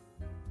that,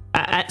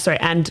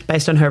 and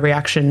based on her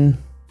reaction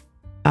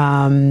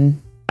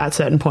at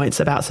certain points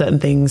about certain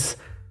things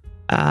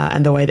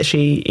and the way that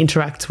she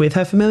interacts with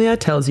her familiar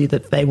tells you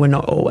that they were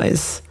not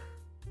always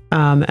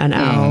an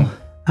owl.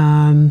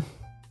 And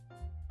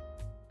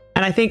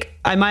I think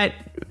I might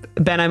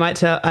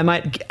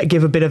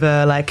give a bit of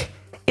a like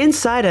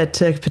insider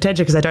to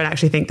Potentia because I don't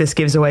actually think this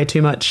gives away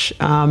too much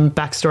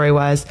backstory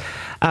wise.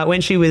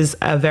 When she was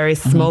a very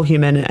small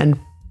human and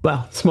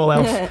small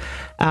elf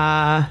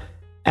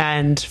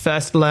and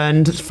first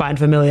learned to find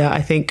familiar,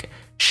 I think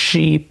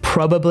she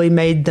probably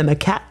made them a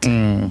cat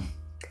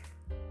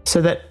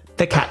so that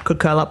the cat could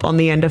curl up on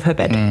the end of her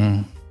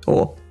bed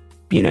or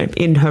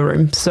in her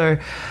room. So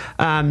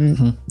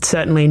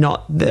certainly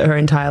not that her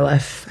entire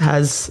life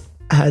has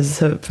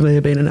her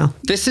familiar been an owl.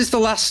 This is the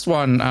last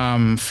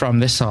one from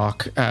this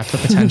arc for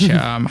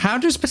Potentia. How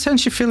does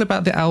Potentia feel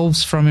about the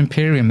elves from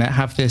Imperium that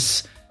have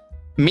this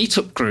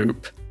meetup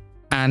group?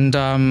 And,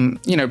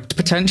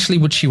 potentially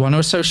would she want to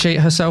associate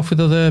herself with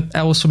other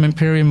elves from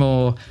Imperium,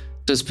 or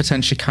does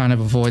Potentia kind of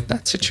avoid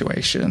that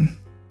situation?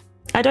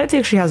 I don't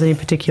think she has any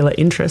particular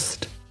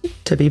interest,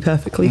 to be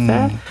perfectly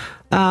fair.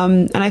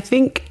 And I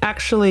think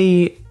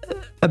actually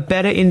a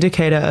better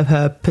indicator of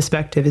her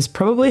perspective is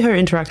probably her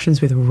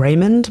interactions with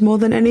Raymond more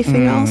than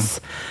anything else.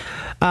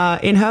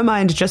 In her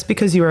mind, just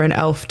because you are an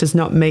elf does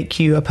not make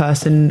you a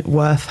person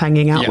worth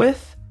hanging out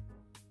with.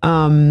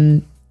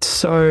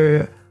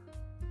 So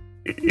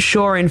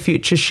sure, in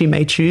future she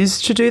may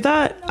choose to do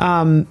that,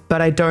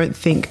 but I don't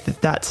think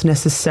that that's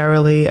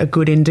necessarily a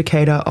good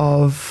indicator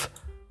of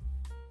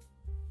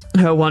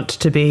her want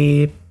to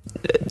be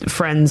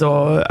friends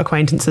or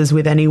acquaintances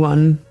with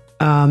anyone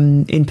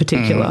in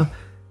particular.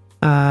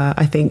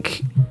 I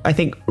think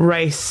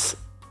race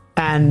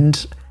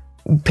and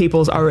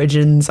people's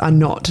origins are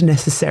not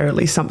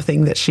necessarily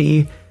something that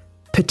she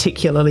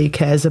particularly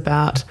cares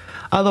about.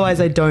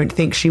 Otherwise, I don't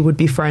think she would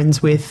be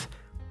friends with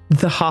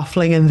the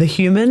halfling and the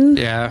human.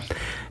 Yeah.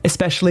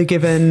 Especially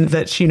given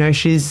that,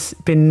 she's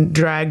been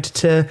dragged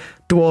to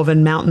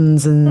dwarven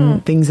mountains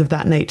and things of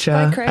that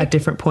nature at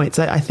different points.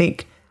 I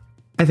think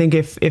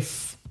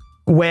if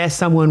where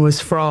someone was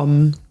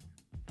from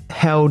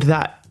held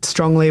that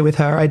strongly with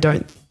her, I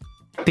don't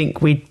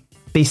think we'd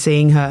be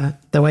seeing her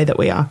the way that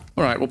we are.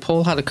 All right. Well,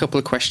 Paul had a couple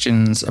of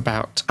questions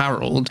about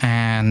Harold.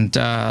 And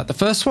the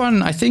first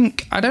one, I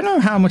don't know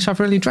how much I've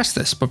really addressed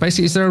this, but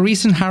basically, is there a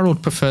reason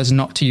Harold prefers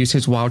not to use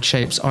his wild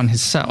shapes on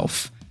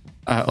himself,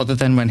 other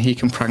than when he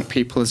can prank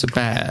people as a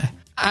bear?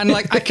 And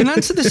like, I can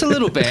answer this a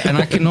little bit, and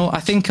I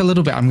think a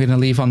little bit I'm going to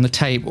leave on the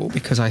table,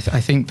 because I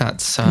think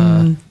that's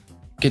going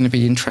to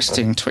be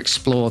interesting to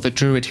explore the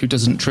druid who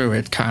doesn't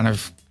druid kind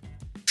of.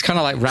 It's kind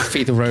of like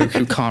Raffi the rogue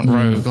who can't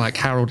rogue. Like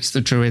Harold is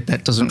the druid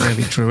that doesn't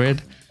really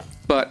druid.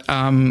 But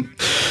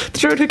the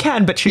druid who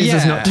can but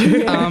chooses not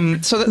to.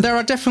 So there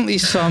are definitely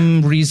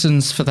some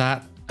reasons for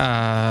that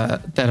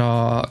that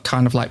are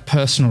kind of like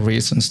personal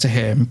reasons to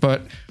him.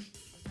 But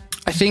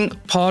I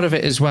think part of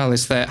it as well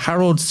is that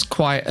Harold's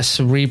quite a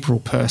cerebral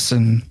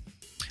person.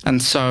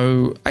 And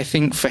so I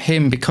think for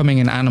him,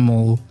 becoming an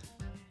animal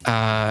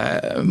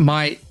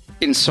might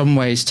in some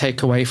ways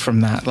take away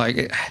from that.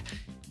 Like,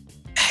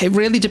 it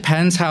really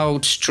depends how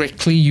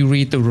strictly you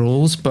read the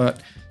rules,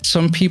 but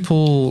some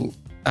people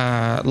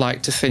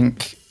like to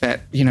think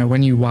that, you know,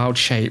 when you wild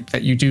shape,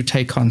 that you do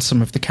take on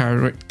some of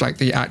the like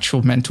the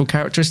actual mental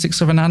characteristics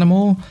of an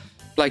animal.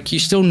 Like, you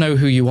still know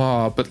who you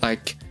are, but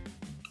like,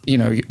 you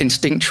know,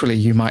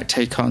 instinctually you might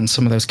take on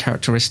some of those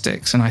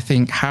characteristics. And I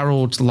think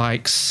Harold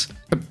likes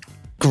a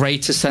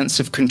greater sense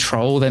of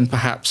control than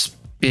perhaps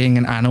being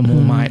an animal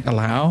might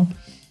allow,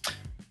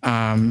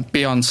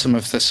 beyond some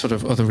of the sort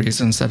of other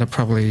reasons that are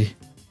probably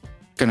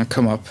going to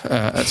come up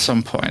at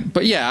some point.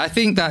 But yeah, I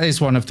think that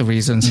is one of the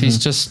reasons. He's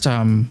just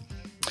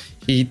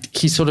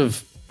he sort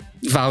of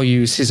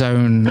values his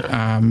own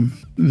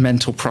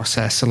mental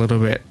process a little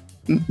bit,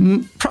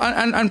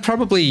 and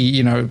probably,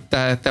 you know,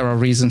 there are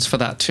reasons for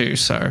that too.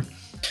 So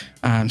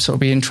it'll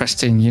be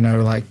interesting, you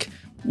know, like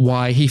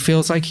why he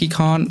feels like he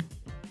can't,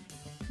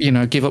 you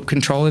know, give up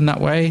control in that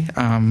way.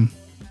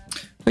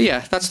 But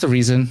yeah, that's the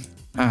reason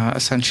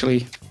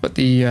essentially. But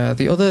the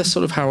other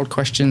sort of Harold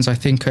questions I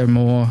think are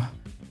more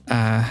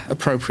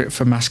appropriate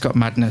for Mascot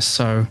Madness,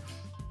 so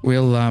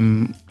we'll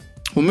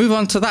move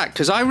on to that,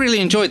 because I really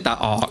enjoyed that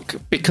arc,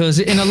 because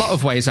in a lot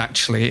of ways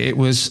actually it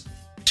was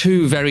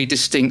two very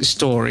distinct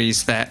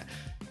stories that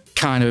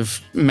kind of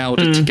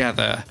melded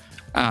together,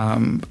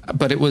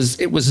 but it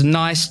was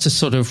nice to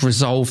sort of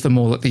resolve them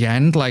all at the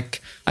end. Like,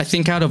 I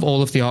think out of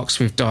all of the arcs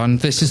we've done,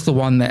 this is the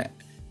one that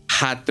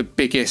had the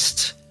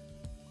biggest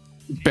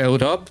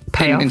build up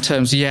in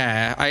terms.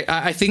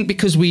 I think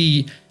because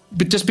we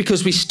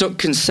stuck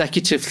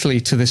consecutively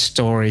to this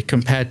story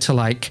compared to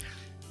like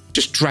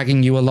just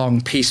dragging you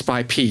along piece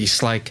by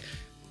piece. Like,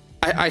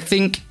 I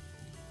think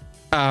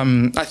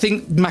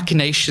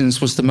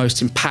Machinations was the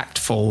most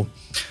impactful,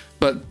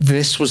 but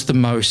this was the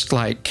most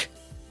like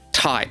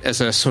tight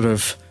as a sort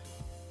of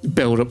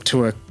build up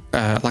to a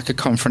like a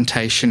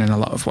confrontation in a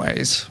lot of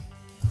ways.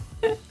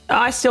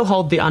 I still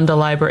hold the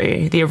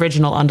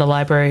original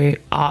Underlibrary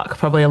arc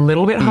probably a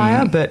little bit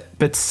higher, but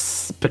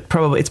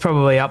probably it's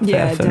probably up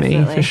there for definitely.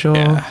 Me for sure.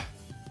 Yeah.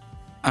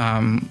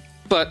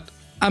 But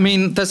I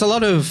mean, there's a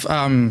lot of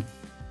kind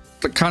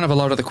of a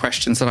lot of the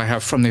questions that I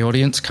have from the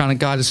audience kind of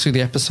guide us through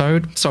the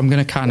episode, so I'm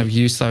going to kind of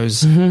use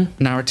those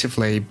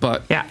narratively.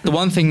 But the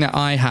one thing that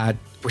I had,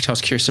 which I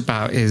was curious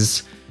about,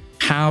 is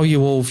how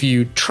you all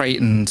viewed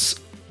Trayton's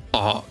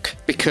arc,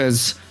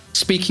 because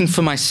speaking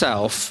for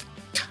myself,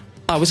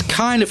 I was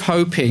kind of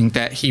hoping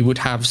that he would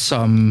have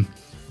some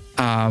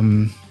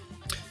kind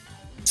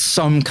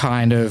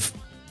of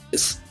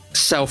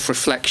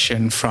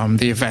self-reflection from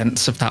the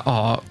events of that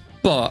arc,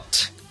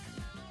 but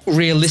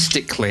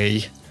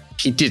realistically,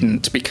 he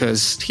didn't,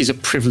 because he's a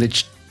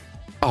privileged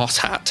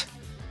arsehat,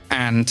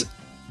 and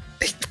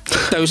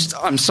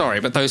I'm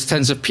sorry, but those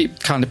kind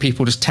of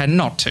people just tend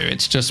not to.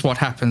 It's just what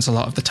happens a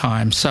lot of the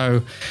time.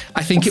 So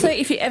I think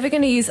if you're ever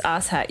going to use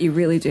arsehat, you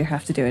really do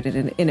have to do it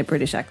in a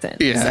British accent.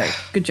 Yeah. So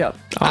good job.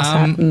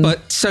 But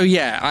so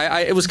yeah,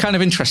 it was kind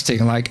of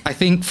interesting. Like, I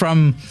think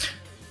from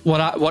what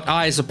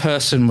I as a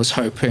person was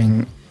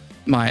hoping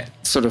might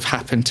sort of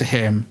happen to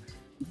him,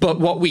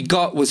 but what we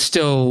got was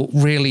still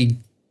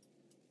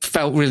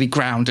felt really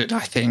grounded, I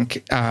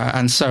think.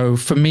 And so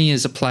for me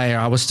as a player,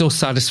 I was still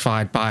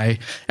satisfied by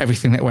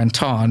everything that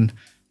went on.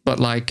 But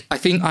like, I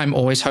think I'm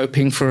always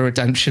hoping for a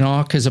redemption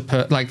arc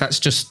like, that's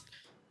just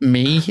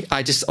me.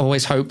 I just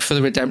always hope for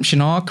the redemption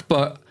arc.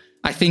 But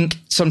I think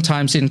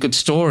sometimes in good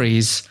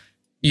stories,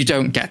 you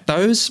don't get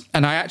those.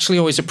 And I actually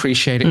always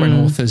appreciate it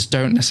when authors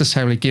don't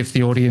necessarily give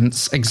the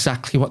audience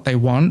exactly what they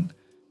want,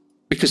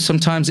 because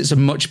sometimes it's a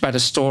much better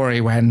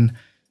story when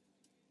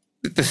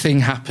the thing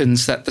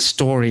happens that the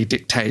story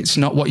dictates,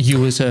 not what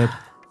you as a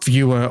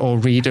viewer or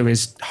reader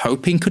is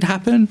hoping could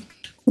happen.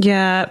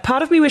 Yeah,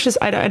 part of me wishes,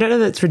 I don't know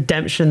that it's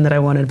redemption that I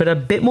wanted, but a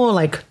bit more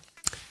like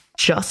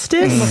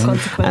justice.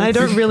 And I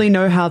don't really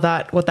know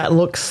what that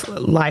looks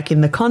like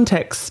in the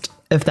context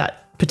of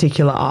that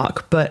particular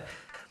arc. But,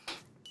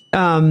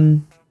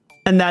 and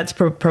that's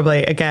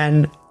probably,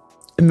 again,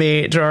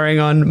 me drawing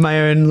on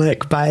my own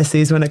like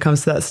biases when it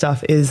comes to that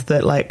stuff, is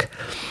that like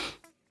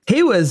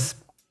he was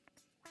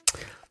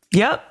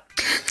Yep.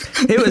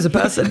 It was a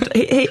person.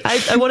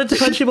 I wanted to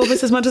punch him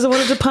almost as much as I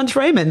wanted to punch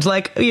Raymond.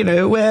 Like, you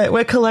know,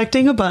 we're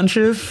collecting a bunch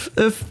of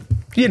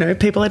you know,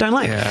 people I don't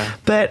like. Yeah.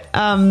 But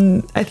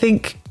I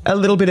think a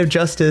little bit of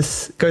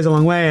justice goes a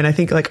long way, and I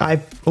think like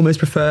I almost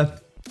prefer,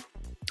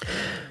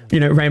 you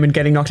know, Raymond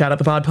getting knocked out at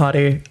the bard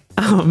party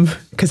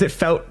because it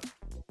felt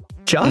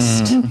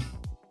just.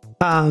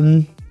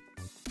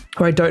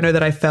 Or I don't know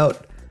that I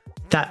felt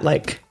that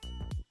like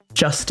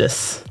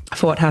justice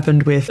for what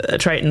happened with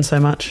Trayton so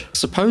much.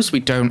 Suppose we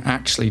don't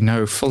actually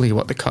know fully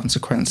what the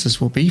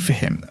consequences will be for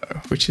him, though,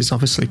 which is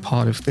obviously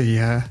part of the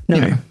you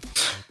know,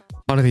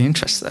 part of the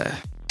interest there.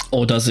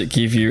 Or does it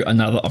give you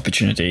another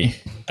opportunity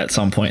at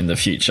some point in the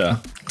future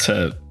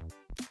to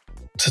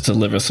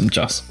deliver some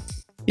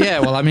justice? Yeah,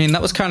 well, I mean,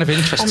 that was kind of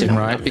interesting,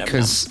 right?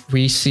 Because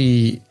we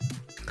see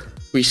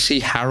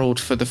Harold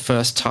for the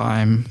first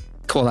time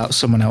call out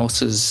someone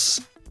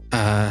else's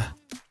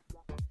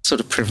sort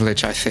of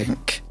privilege, I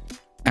think.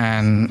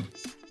 And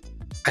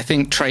I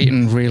think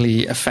Trayton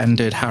really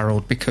offended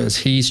Harold because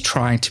he's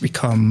trying to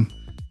become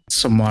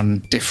someone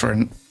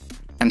different.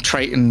 And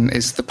Trayton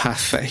is the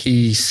path that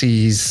he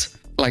sees.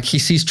 Like, he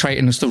sees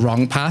Trayton as the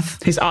wrong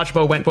path. He's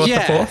Archibald Wentworth the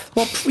Fourth.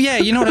 Well, yeah,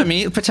 you know what I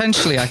mean?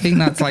 Potentially. I think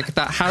that's like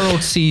that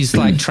Harold sees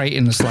like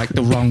Trayton as like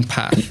the wrong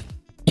path.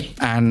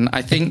 And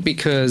I think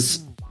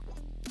because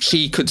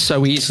he could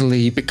so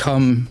easily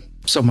become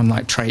someone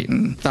like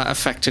Trayton, that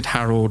affected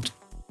Harold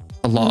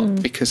a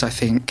lot because I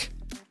think,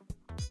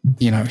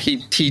 you know,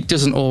 he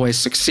doesn't always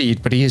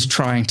succeed, but he is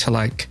trying to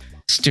like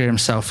steer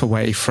himself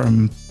away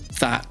from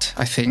that,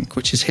 I think,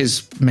 which is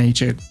his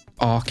major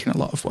arc in a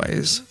lot of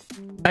ways.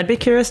 I'd be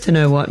curious to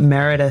know what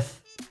Meredith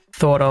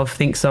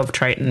thinks of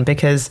Trayton,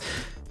 because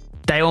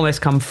they almost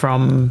come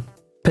from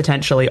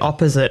potentially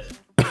opposite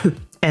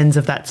ends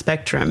of that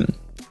spectrum.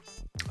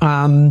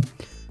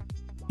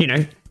 You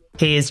know,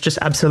 he is just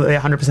absolutely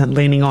 100%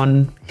 leaning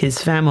on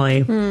his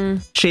family.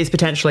 She's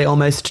potentially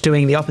almost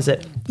doing the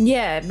opposite.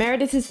 Yeah,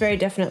 Meredith is very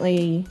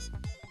definitely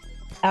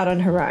out on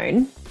her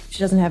own. She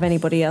doesn't have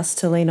anybody else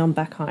to lean on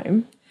back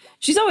home.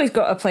 She's always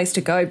got a place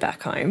to go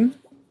back home,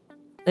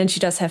 and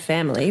she does have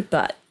family,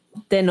 but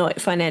they're not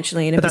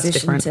financially in a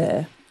position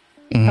to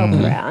help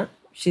her out.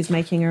 She's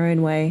making her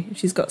own way.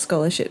 She's got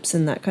scholarships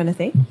and that kind of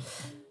thing.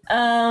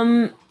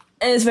 And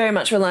is very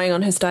much relying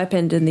on her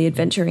stipend in the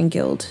Adventurers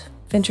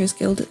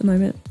Guild at the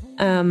moment.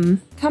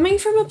 Coming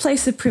from a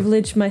place of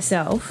privilege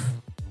myself,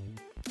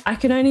 I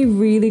can only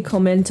really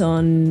comment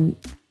on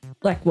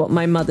like what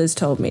my mother's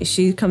told me.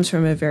 She comes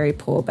from a very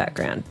poor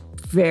background,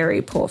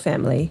 very poor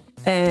family.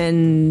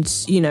 And,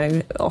 you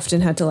know,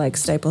 often had to like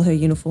staple her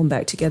uniform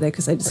back together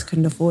because they just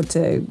couldn't afford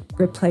to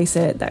replace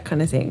it, that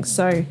kind of thing.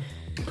 So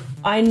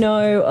I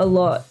know a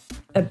lot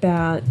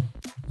about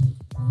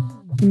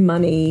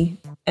money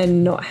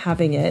and not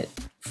having it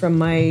from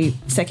my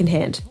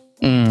secondhand,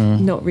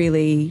 not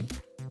really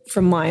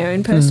from my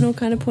own personal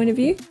kind of point of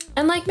view.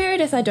 And like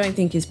Meredith, I don't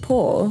think is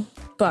poor,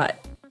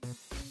 but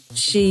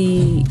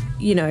she,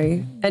 you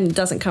know, and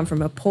doesn't come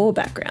from a poor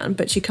background,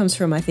 but she comes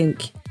from, I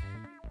think,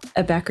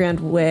 a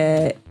background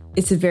where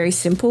it's a very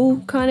simple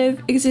kind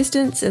of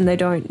existence and they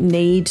don't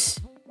need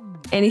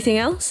anything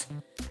else.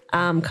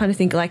 Kind of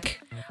think like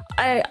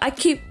I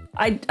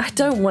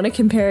don't want to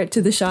compare it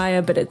to the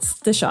Shire, but it's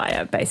the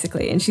Shire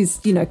basically. And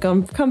she's, you know,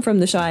 come from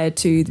the Shire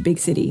to the big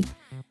city,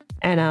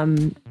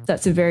 and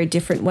that's a very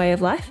different way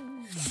of life.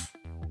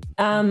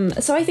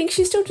 So I think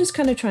she's still just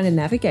kind of trying to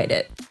navigate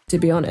it, to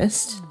be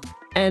honest.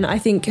 And I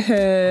think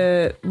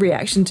her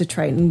reaction to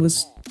Trayton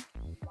was,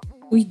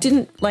 we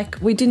didn't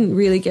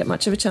really get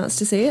much of a chance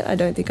to see it. I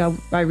don't think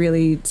I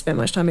really spent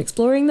much time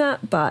exploring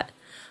that, but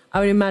I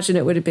would imagine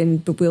it would have been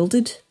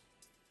bewildered.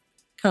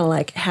 Kind of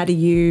like, how do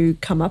you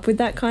come up with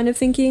that kind of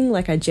thinking?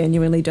 Like, I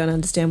genuinely don't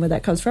understand where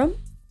that comes from.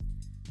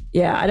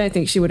 Yeah, I don't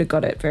think she would have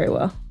got it very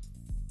well.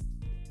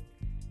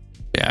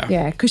 Yeah.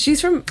 Yeah, because she's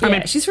from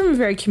a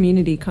very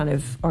community kind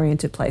of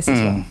oriented place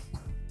as well.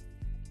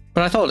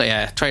 But I thought,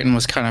 yeah, Trayton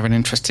was kind of an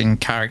interesting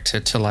character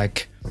to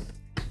like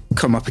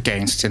come up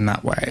against in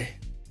that way.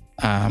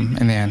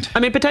 In the end, I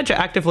mean, Potentia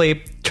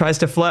actively tries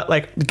to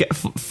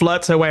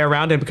flirts her way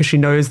around him because she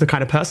knows the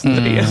kind of person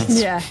that he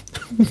is. Yeah,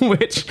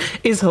 which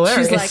is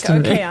hilarious. She's like,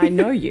 okay, I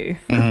know you.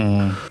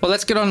 Well,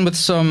 let's get on with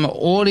some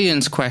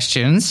audience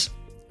questions.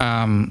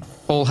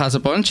 Paul has a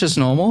bunch as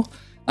normal.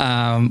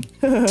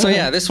 So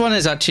yeah, this one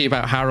is actually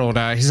about Harold.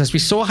 He says, we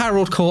saw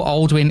Harold call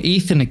Aldwin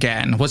Ethan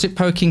again. Was it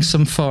poking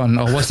some fun,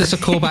 or was this a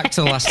callback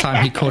to the last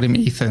time he called him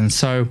Ethan?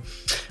 So,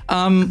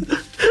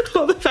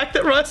 well, the fact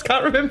that Ross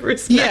can't remember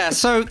his name. Yeah,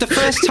 so the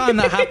first time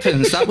that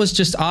happens, that was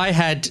just, I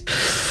had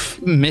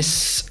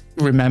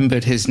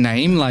misremembered his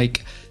name.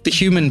 Like, the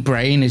human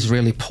brain is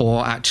really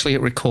poor actually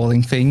at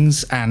recalling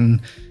things,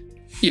 and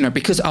you know,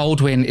 because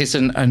Aldwin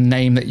isn't a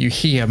name that you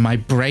hear, my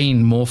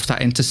brain morphed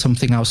that into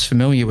something I was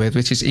familiar with,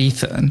 which is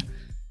Ethan.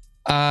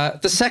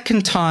 The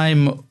second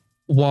time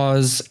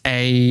was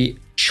a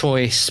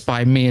choice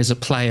by me as a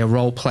player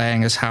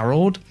role-playing as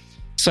Harold.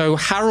 So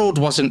Harold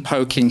wasn't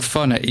poking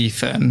fun at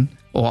Ethan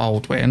or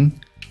Aldwin.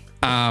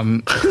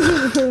 That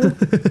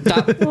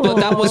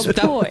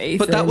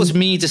was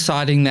me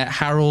deciding that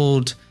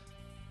Harold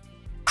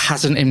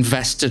hasn't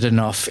invested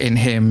enough in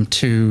him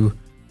to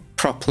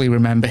properly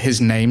remember his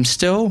name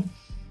still,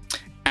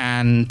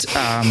 and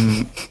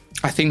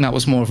I think that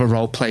was more of a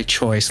role play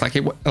choice.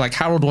 Like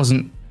Harold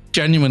wasn't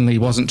trying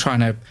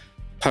to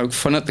poke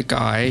fun at the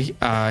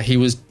guy. He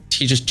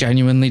just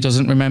genuinely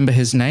doesn't remember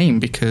his name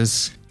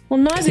because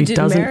neither did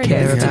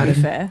Meredith, to be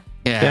fair.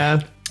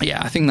 Yeah,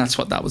 I think that's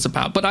what that was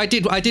about. But I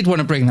did want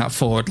to bring that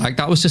forward. Like,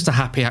 that was just a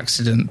happy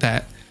accident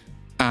that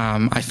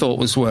I thought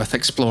was worth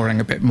exploring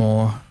a bit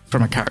more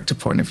from a character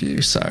point of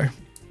view. So,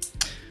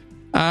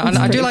 and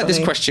I do like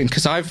this question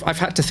because I've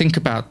had to think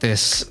about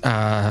this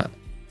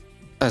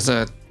as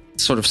a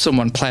sort of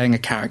someone playing a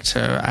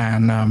character.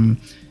 And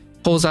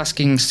Paul's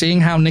asking, seeing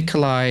how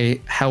Nikolai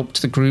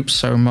helped the group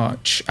so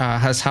much,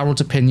 has Harold's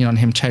opinion on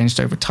him changed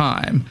over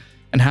time?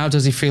 And how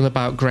does he feel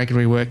about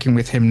Gregory working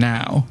with him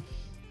now?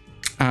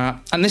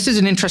 And this is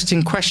an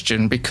interesting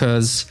question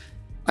because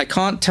I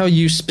can't tell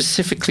you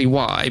specifically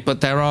why, but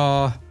there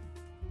are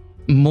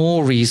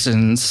more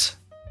reasons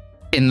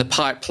in the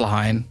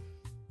pipeline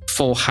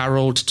for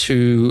Harold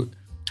to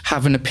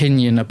have an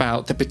opinion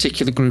about the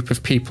particular group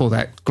of people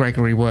that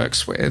Gregory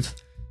works with.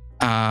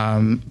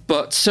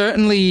 But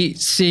certainly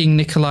seeing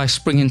Nikolai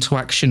spring into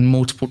action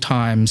multiple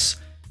times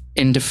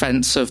in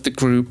defense of the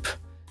group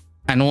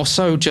and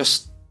also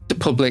just the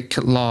public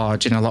at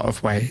large in a lot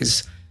of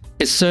ways,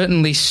 it's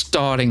certainly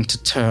starting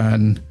to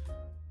turn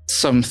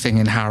something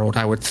in Harold,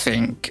 I would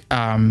think.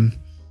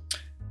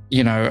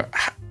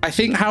 I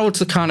think Harold's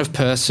the kind of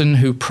person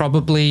who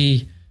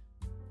probably,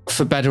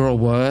 for better or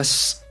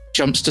worse,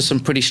 jumps to some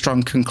pretty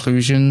strong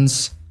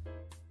conclusions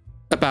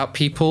about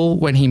people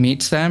when he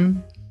meets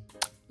them.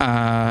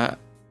 And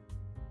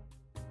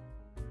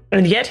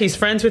yet he's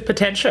friends with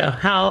Potentia.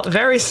 How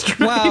very strange.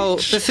 Well,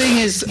 the thing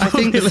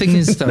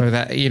is though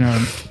that,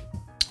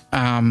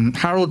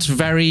 Harold's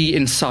very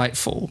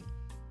insightful.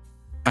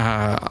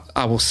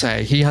 I will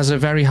say he has a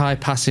very high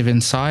passive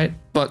insight,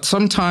 but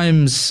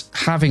sometimes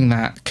having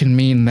that can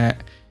mean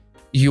that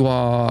you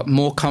are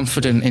more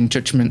confident in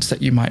judgments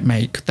that you might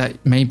make that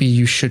maybe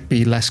you should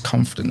be less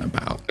confident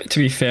about. To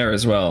be fair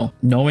as well,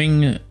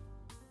 knowing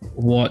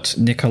what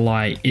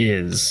Nikolai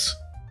is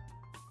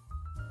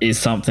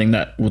something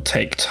that will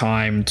take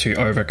time to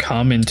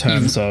overcome in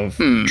terms of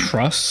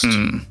trust.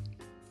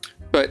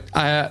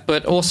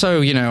 But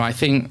also, I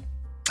think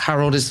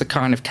Harold is the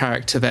kind of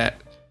character that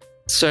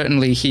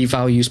certainly he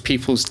values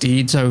people's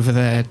deeds over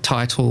their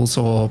titles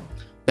or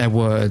their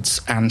words.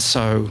 And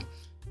so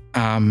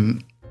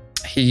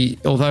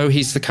although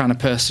he's the kind of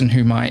person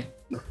who might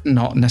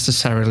not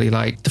necessarily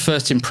the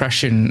first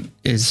impression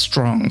is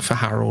strong for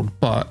Harold,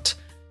 but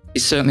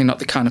he's certainly not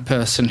the kind of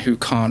person who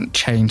can't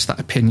change that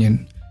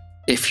opinion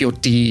if your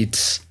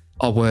deeds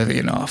are worthy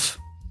enough.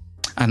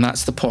 And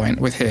that's the point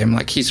with him.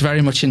 He's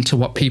very much into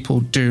what people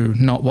do,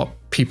 not what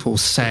people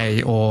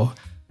say or,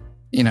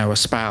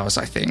 espouse,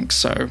 I think.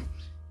 So,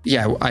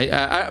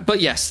 yeah, but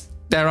yes,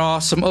 there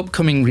are some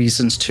upcoming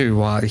reasons too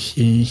why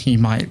he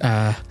might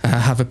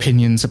have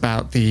opinions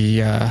about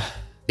the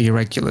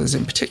irregulars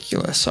in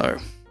particular. So,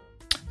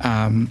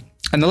 and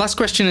the last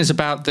question is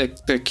about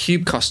the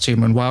cube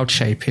costume and wild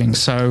shaping.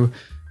 So,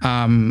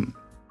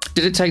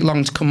 did it take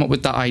long to come up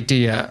with that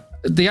idea?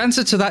 The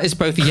answer to that is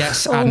both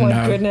yes and no. Oh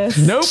my goodness.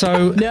 Nope.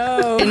 So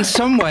no. In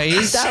some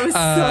ways, that was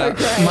so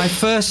great. My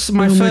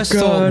first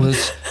thought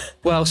was,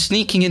 well,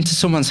 sneaking into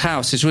someone's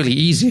house is really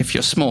easy if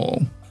you're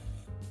small.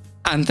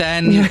 And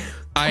then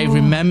I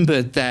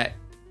remembered that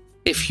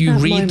if you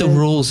read the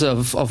rules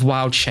of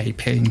wild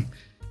shaping,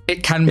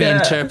 it can be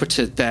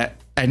interpreted that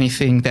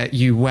anything that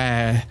you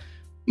wear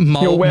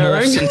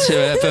morphs into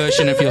a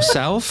version of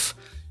yourself.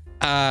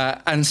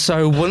 And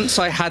so once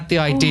I had the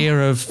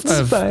idea of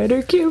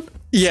Spider Cube.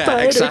 Yeah,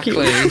 Spider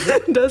exactly.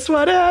 Cube does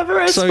whatever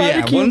a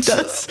Spider Cube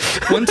does.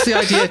 Once the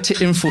idea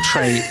to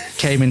infiltrate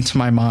came into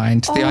my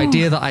mind, the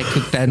idea that I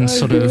could then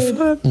sort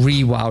of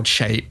re-wild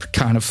shape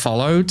kind of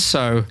followed.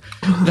 So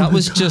that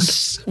was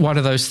just one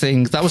of those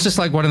things. That was just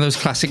like one of those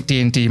classic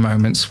D&D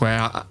moments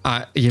where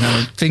I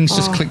things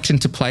just clicked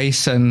into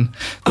place and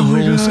the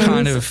rules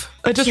kind of.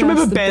 I just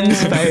remember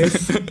Ben's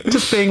face,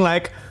 just being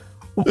like,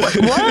 What?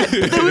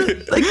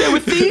 There were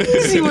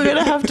things you were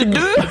gonna have to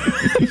do.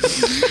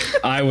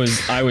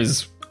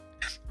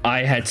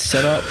 I had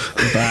set up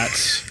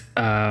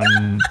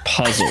that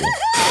puzzle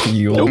for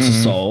you all to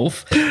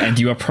solve, and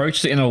you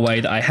approached it in a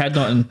way that I had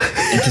not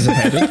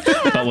anticipated,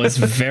 but was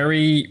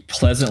very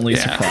pleasantly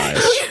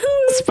surprised.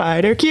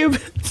 Spider Cube.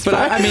 But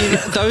I mean,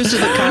 those are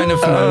the kind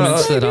of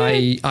moments that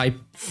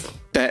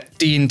that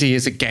D&D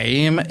as a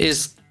game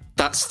is.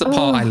 That's the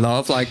part I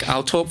love.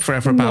 I'll talk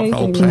forever about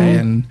roleplay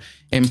and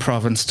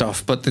improv and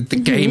stuff, but the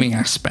gaming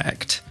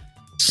aspect,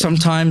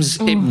 sometimes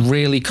it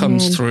really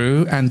comes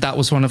through, and that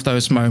was one of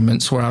those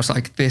moments where I was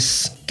like,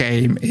 this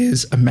game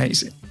is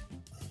amazing.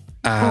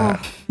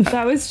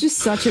 That was just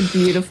such a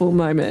beautiful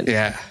moment.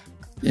 Yeah.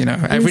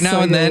 Every now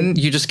and then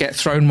you just get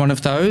thrown one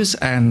of those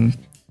and,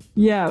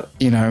 you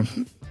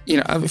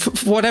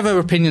whatever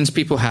opinions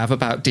people have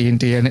about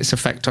D&D and its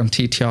effect on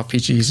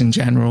TTRPGs in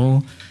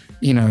general,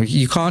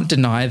 you can't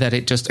deny that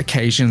it just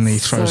occasionally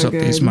throws up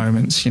these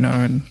moments,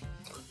 and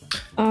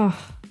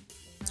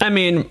I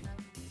mean,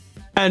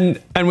 and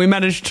we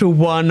managed to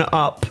one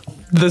up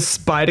the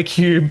spider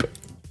cube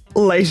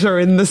later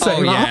in the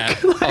same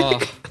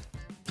arc.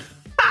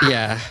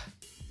 Yeah,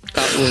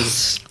 that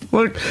was.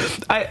 Well,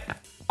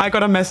 I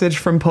got a message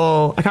from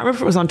Paul. I can't remember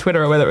if it was on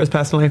Twitter or whether it was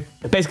personally.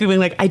 Basically being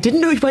like, I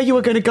didn't know where you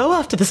were going to go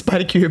after the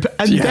spider cube,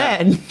 and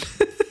then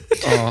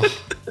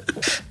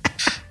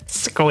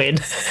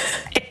squid.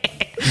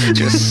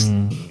 Just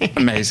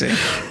amazing.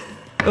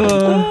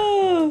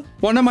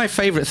 One of my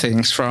favorite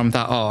things from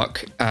that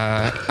arc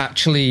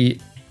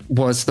actually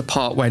was the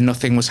part where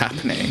nothing was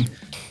happening,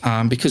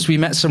 because we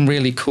met some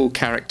really cool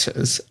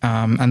characters,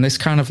 and this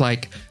kind of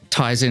like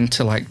ties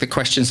into like the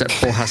questions that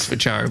Paul has for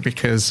Joe,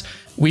 because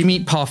we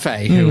meet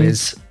Parfait, who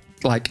is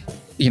like,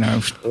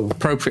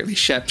 appropriately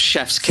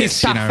chef's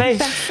kiss,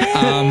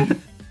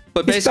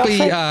 but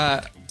basically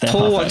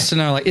Paul wants to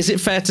know, like, is it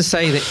fair to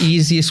say the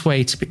easiest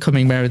way to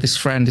becoming Meredith's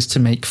friend is to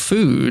make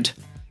food?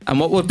 And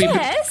what would be...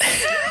 Yes.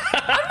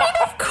 I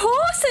mean, of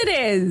course it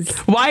is.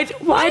 Why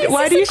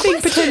do you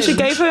think Potentia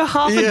gave her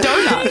half a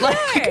donut?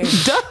 Like,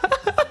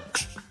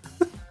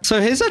 So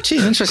here's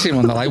actually an interesting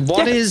one though. Like,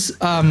 what is,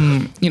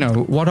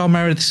 what are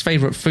Meredith's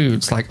favorite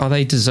foods? Like, are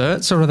they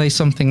desserts or are they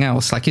something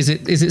else? Like, is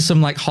it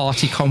some like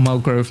hearty Conwell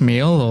Grove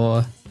meal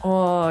or?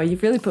 Oh,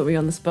 you've really put me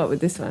on the spot with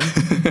this one.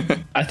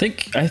 I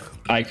think,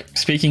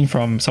 speaking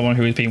from someone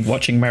who has been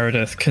watching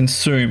Meredith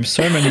consume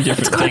so many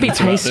different it's gotta things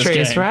be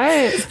pastries,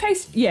 right?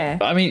 It's yeah.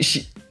 I mean,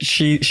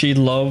 she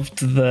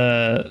loved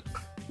the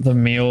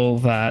meal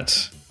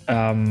that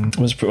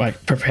was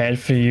prepared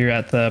for you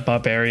at the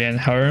barbarian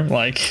home.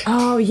 Like,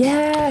 oh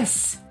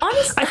yes,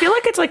 honestly, I feel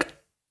like it's like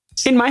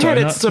in my head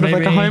it's sort of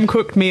like a home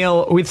cooked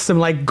meal with some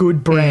like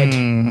good bread.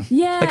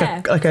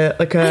 Yeah, like a.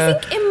 I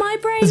think in my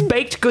brain, there's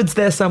baked goods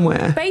there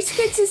somewhere. Baked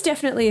goods is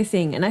definitely a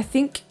thing, and I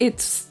think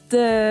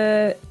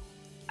I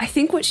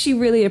think what she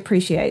really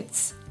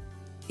appreciates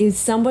is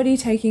somebody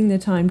taking the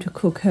time to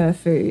cook her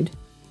food,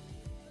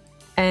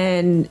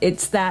 and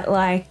it's that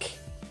like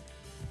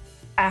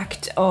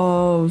act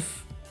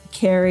of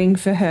caring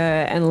for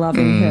her and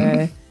loving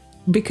her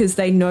because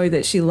they know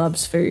that she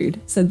loves food,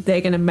 so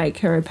they're going to make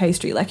her a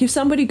pastry. Like if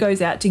somebody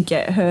goes out to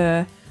get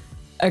her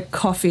a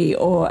coffee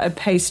or a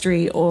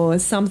pastry or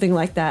something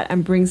like that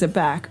and brings it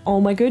back,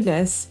 oh my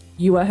goodness,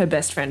 you are her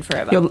best friend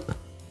forever.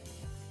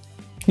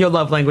 Your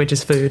love language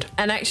is food.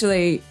 And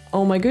actually,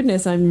 oh my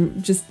goodness,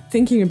 I'm just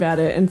thinking about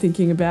it and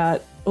thinking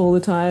about all the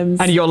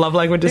times. And your love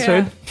language is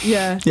food?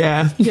 Yeah.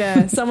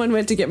 Someone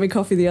went to get me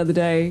coffee the other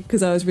day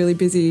because I was really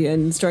busy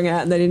and strung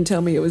out and they didn't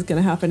tell me it was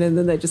going to happen, and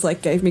then they just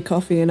like gave me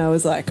coffee and I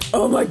was like,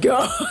 oh my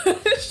gosh,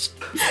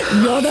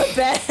 you're the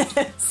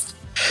best.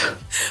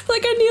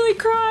 Like I nearly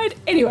cried.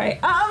 Anyway,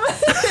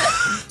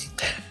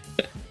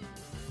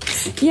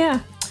 yeah.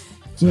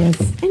 Yes.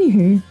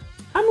 Anywho.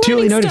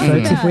 Duly noted,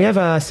 folks. If we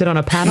ever sit on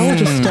a panel,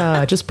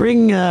 just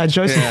bring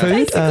Josie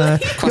food.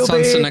 You'll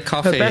be and a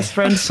coffee. her best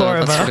friend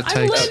forever.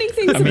 I'm learning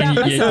things about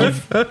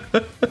myself.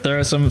 There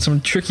are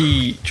some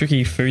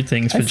tricky food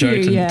things for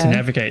Jo to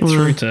navigate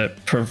through to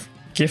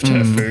gift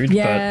her food.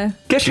 Yeah.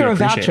 Get her a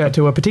voucher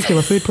to a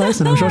particular food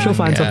place and I'm sure she'll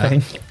find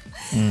something.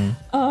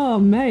 Oh,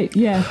 mate.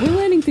 Yeah. We're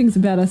learning things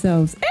about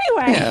ourselves.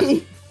 Anyway. Yeah.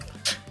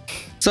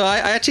 So I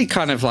actually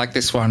kind of like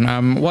this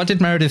one. What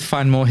did Meredith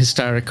find more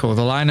hysterical?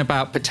 The line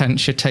about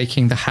Potentia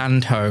taking the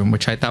hand home,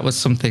 which that was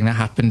something that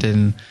happened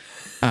in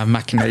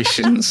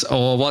Machinations,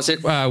 or was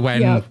it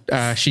when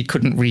she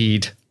couldn't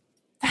read?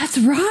 That's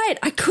right.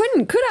 I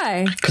couldn't, could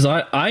I? Because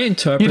I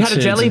interpreted you had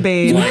a jelly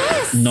bean.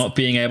 Like not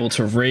being able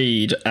to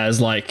read as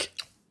like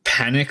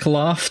panic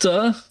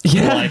laughter.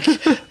 Yeah. Like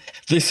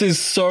this is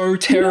so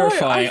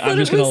terrifying. I'm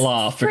just going to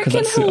laugh because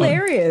that's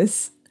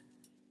hilarious.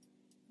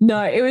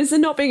 No, it was the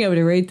not being able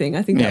to read thing.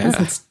 I think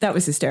that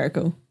was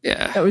hysterical.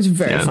 Yeah. That was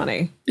very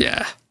funny.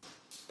 Yeah.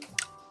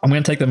 I'm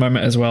going to take the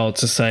moment as well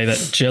to say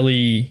that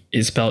jelly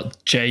is spelled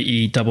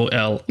Jelli.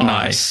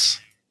 Nice.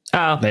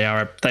 Oh,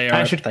 they're a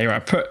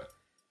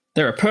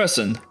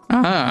person.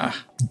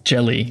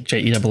 Jelly,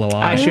 Jei.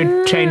 I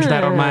should change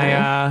that on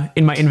my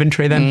in my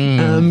inventory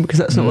then, because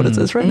that's not what it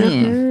says right now.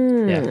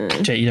 Yeah,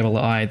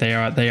 Jei.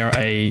 They are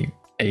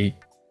a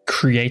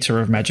creator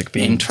of magic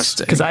beans.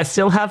 Interesting. Because I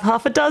still have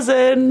half a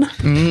dozen.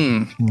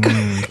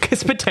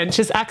 Because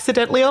Potentia's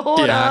accidentally a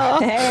hoarder. Yeah.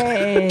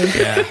 Hey.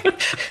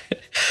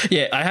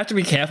 Yeah, I have to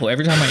be careful.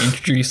 Every time I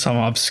introduce some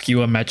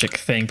obscure magic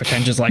thing,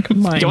 Potentia's like,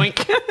 mine.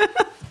 Yoink.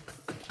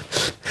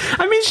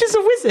 I mean, she's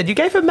a wizard. You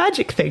gave her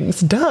magic things.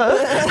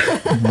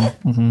 Duh.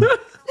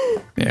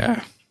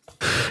 Yeah.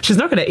 She's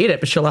not going to eat it,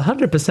 but she'll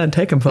 100%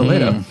 take them for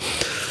later.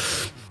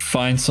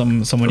 Find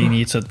someone you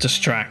need to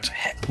distract.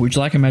 Would you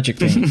like a magic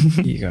bean?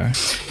 Here you go.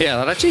 Yeah,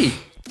 that actually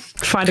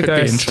Find a could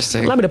be ghost.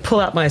 interesting. Allow me to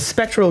pull out my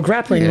spectral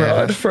grappling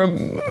rod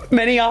from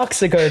many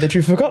arcs ago that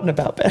you've forgotten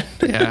about, Ben.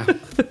 Yeah.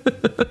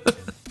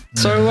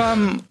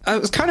 So it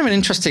was kind of an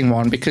interesting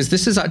one because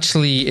this is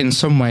actually in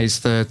some ways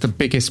the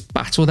biggest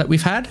battle that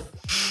we've had.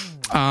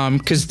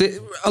 Because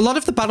a lot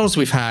of the battles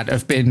we've had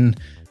have been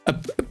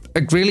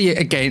really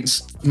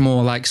against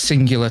more like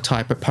singular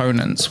type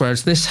opponents,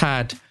 whereas this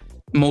had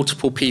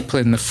multiple people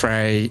in the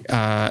fray,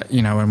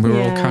 and we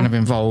were all kind of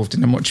involved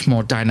in a much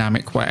more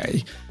dynamic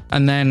way.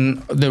 And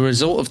then the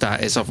result of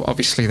that is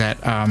obviously that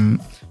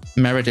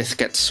Meredith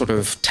gets sort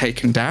of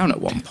taken down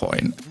at one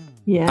point.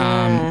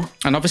 Yeah.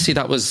 And obviously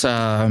that was...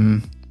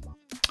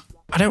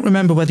 I don't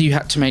remember whether you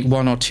had to make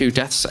 1 or 2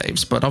 death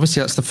saves, but obviously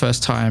that's the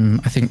first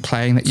time I think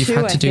playing that you've 2,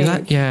 had to do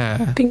that. Yeah.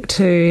 I think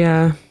 2,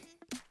 yeah.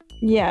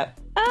 Yeah.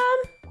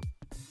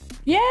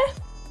 Yeah.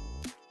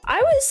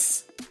 I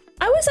was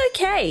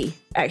okay,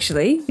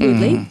 actually,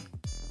 weirdly.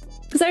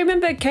 Because I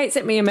remember Kate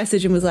sent me a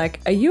message and was like,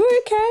 "Are you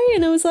okay?"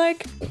 And I was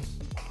like,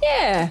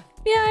 yeah,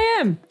 I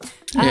am.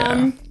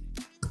 Yeah.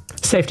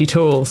 Safety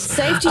tools.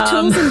 Safety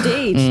tools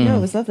indeed. No,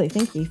 it was lovely.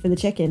 Thank you for the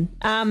check-in.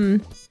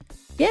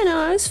 Yeah, no,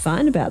 I was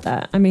fine about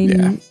that. I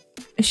mean,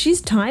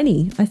 she's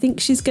tiny. I think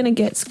she's going to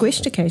get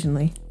squished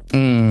occasionally.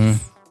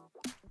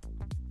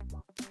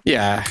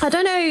 Yeah. I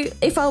don't know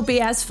if I'll be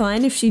as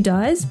fine if she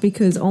dies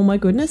because, oh my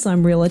goodness,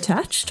 I'm real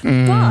attached.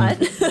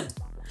 But,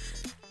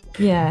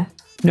 yeah.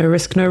 No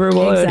risk, no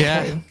reward.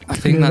 Yeah, I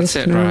think that's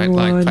it, right?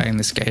 Like playing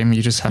this game,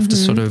 you just have to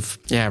sort of,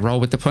 roll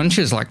with the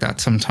punches like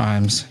that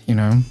sometimes, you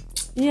know?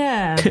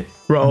 Yeah.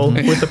 Roll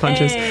with the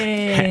punches.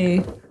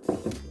 Hey.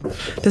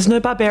 There's no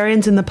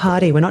barbarians in the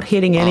party. We're not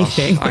hitting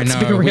anything. I Let's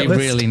be know, we realistic.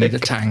 really need a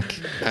tank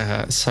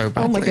so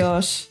badly. Oh my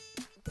gosh.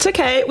 It's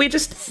okay. We'll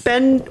just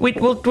find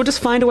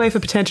a way for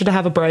Potentia to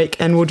have a break,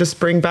 and we'll just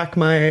bring back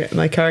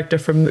my character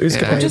from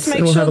Uzka Just make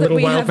and we'll sure have a that little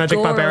we wild have magic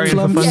Gora barbarian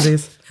for and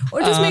funsies. Or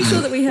just make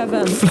sure that we have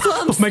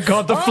flumps. Oh my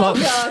god, the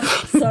flumps. Oh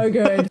gosh, so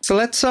good. So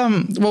let's,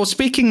 well,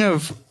 speaking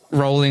of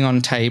rolling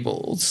on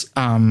tables,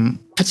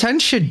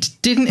 Potentia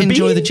didn't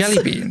enjoy the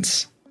jelly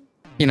beans.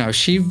 You know,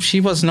 she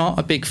was not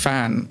a big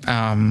fan.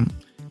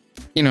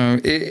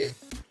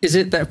 Is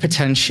it that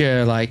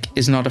Potentia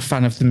is not a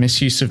fan of the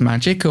misuse of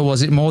magic, or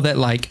was it more that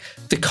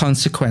the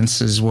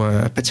consequences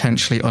were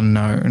potentially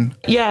unknown?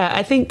 Yeah,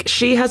 I think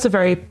she has a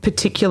very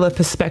particular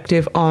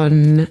perspective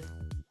on.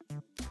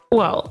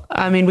 Well,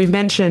 I mean, we've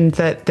mentioned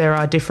that there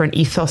are different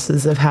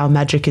ethoses of how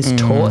magic is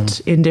taught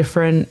in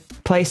different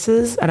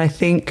places, and I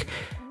think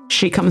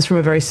she comes from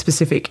a very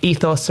specific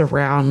ethos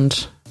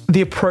around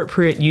the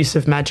appropriate use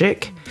of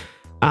magic.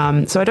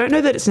 So I don't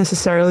know that it's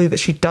necessarily that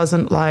she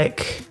doesn't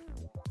like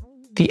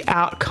the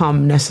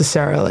outcome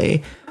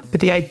necessarily,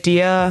 but the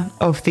idea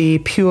of the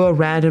pure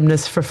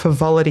randomness for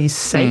frivolity's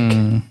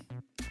sake,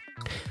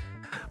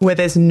 where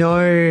there's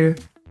no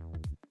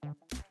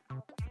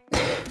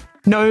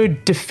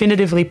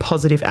definitively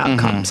positive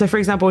outcome. So for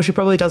example, she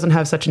probably doesn't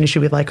have such an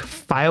issue with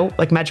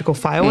magical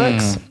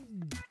fireworks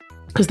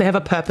because they have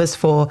a purpose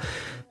for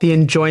the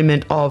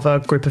enjoyment of a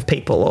group of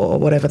people or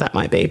whatever that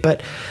might be.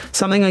 But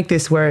something like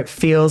this where it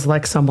feels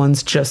like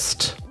someone's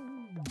just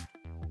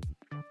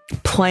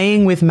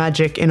playing with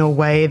magic in a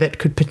way that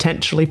could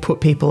potentially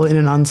put people in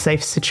an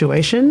unsafe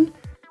situation,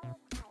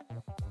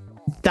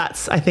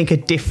 that's, I think, a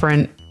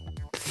different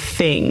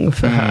thing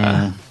for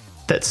her.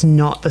 That's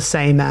not the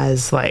same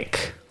as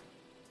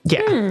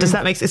does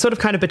that make sense? It's sort of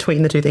kind of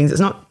between the two things. It's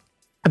not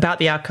about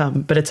the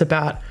outcome, but it's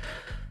about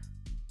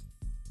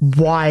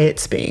why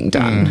it's being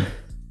done.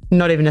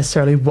 Not even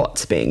necessarily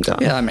what's being done.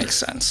 Yeah, that makes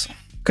sense.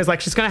 Because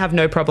she's going to have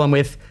no problem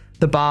with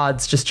the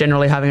bards just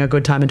generally having a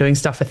good time and doing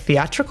stuff for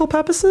theatrical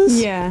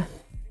purposes. Yeah.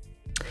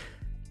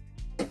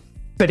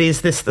 But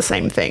is this the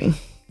same thing?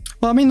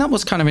 Well, I mean, that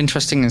was kind of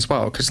interesting as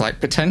well, because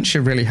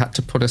Potentia really had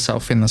to put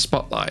herself in the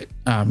spotlight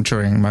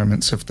during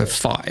moments of the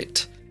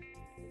fight.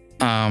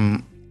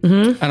 And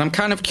I'm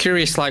kind of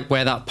curious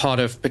where that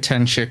part of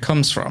Potentia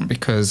comes from,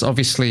 because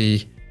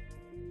obviously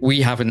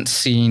we haven't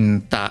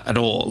seen that at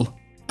all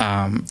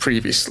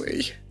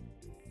previously.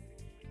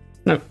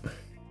 No.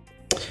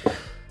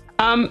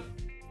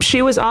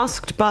 She was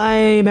asked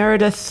by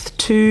Meredith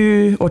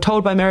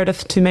told by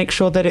Meredith to make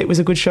sure that it was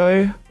a good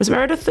show. Was it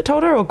Meredith that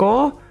told her, or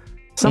Gore?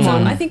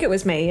 Someone. I think it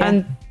was me, yeah.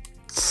 And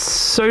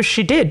so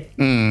she did.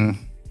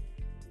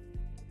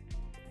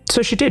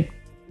 So she did.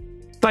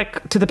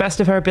 To the best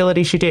of her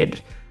ability, she did.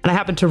 And I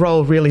happened to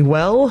roll really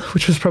well,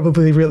 which was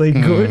probably really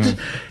good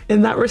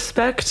in that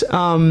respect.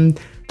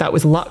 That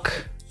was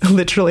luck,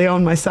 literally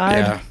on my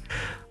side.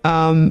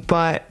 Yeah.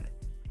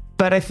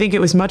 But I think it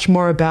was much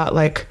more about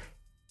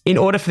in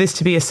order for this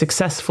to be a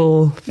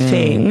successful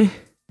thing,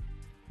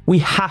 we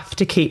have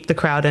to keep the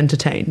crowd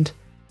entertained.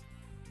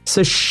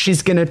 So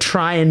she's going to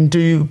try and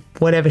do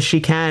whatever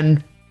she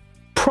can,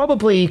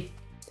 probably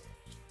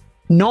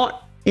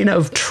not in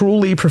a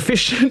truly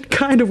proficient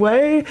kind of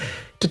way,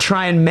 to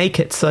try and make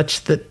it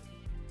such that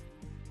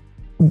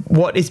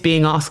what is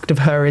being asked of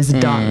her is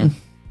done.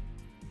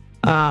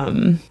 Yeah. I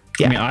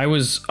mean,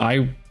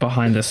 I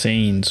behind the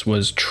scenes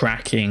was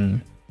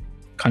tracking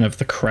kind of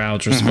the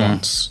crowd's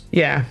response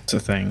to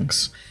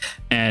things.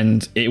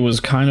 And it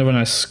was kind of on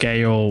a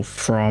scale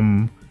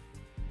from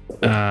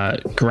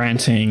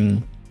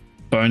granting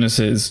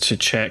bonuses to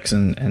checks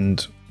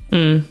and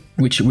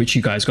which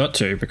you guys got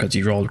to because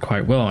you rolled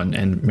quite well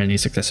and many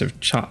successive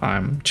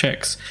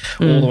checks,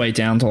 all the way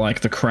down to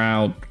like the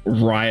crowd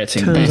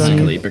rioting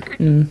basically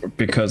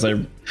because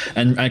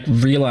like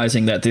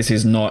realizing that this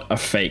is not a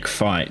fake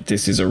fight,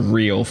 this is a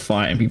real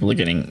fight and people are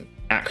getting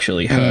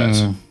actually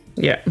hurt.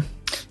 Yeah,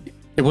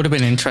 it would have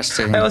been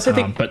interesting. I also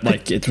think, but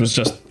like it was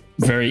just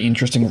very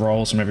interesting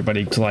roles from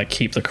everybody to like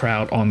keep the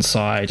crowd on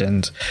side,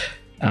 and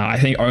I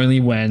think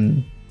only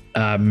when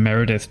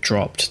Meredith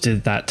dropped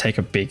did that take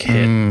a big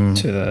hit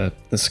to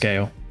the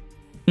scale.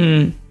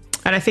 And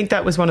I think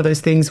that was one of those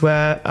things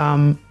where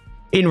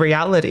in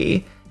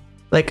reality,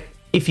 like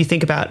if you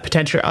think about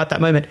potential at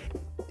that moment,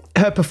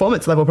 her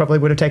performance level probably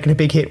would have taken a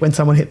big hit when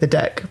someone hit the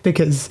deck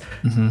because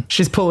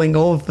she's pulling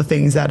all of the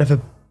things out of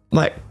her,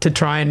 like to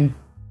try and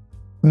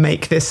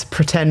make this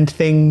pretend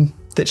thing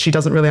that she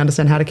doesn't really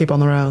understand how to keep on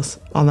the rails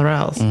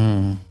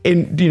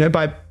in,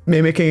 by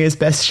mimicking as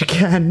best she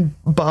can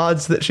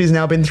bards that she's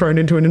now been thrown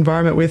into an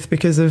environment with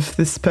because of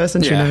this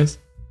person she knows.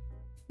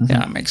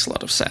 Yeah, it makes a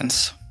lot of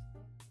sense.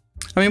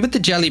 I mean, with the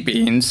jelly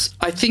beans,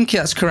 I think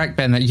that's correct,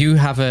 Ben, that you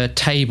have a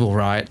table,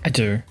 right? I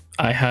do.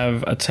 I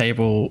have a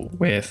table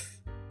with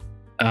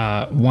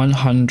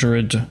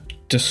 100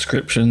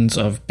 descriptions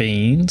of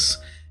beans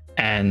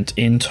and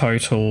in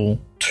total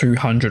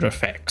 200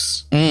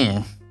 effects.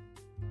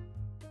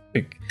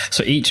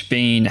 So each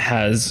bean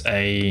has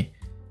a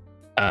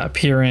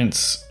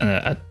appearance,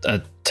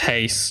 a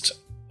taste,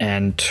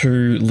 and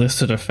 2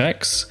 listed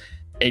effects.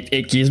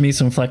 It gives me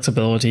some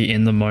flexibility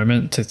in the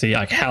moment to see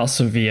like how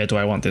severe do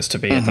I want this to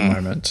be at the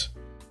moment.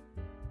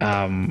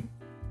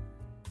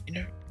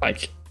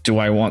 Like do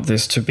I want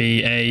this to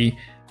be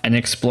an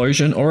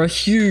explosion or a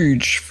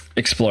huge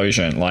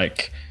explosion?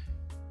 Like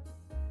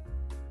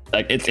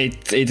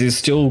it is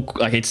still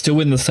like it's still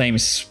in the same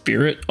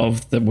spirit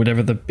of the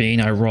whatever the bean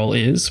I roll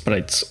is,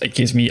 but it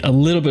gives me a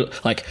little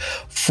bit like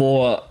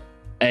for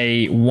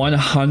a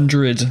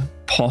 100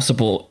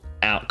 possible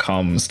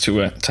outcomes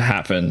to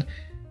happen.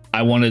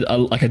 I wanted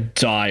a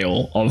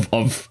dial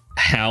of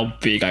how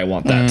big I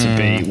want that to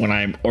be when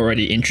I'm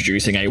already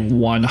introducing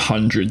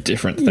 100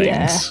 different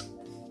things.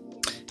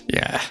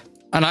 Yeah.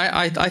 And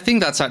I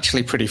think that's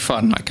actually pretty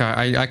fun. Like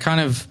I kind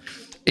of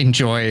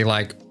enjoy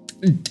like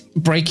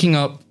breaking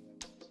up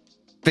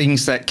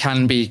things that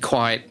can be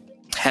quite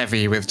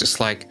heavy with just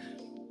like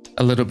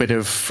a little bit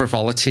of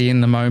frivolity in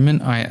the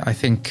moment. I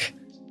think,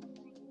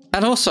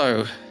 and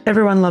also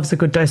everyone loves a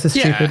good dose of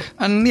stupid.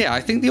 And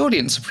I think the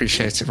audience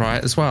appreciates it,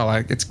 right, as well.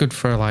 Like it's good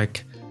for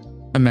like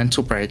a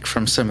mental break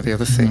from some of the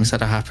other things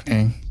that are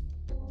happening.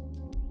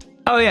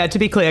 Oh yeah, to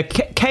be clear,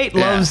 Kate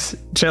loves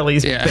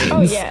jellies beans.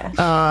 Oh yeah.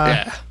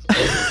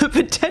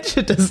 But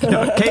Tencha does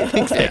not. Kate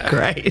thinks they're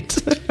great.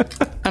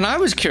 And I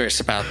was curious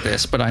about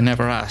this, but I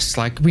never asked.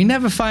 Like, we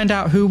never find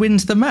out who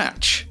wins the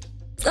match.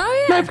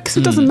 Oh yeah. No, because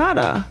it doesn't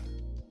matter.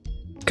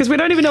 Because we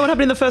don't even know what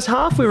happened in the first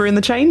half. We were in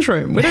the change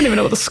room. We don't even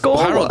know what the score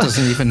was. Harold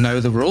doesn't even know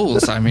the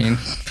rules. I mean,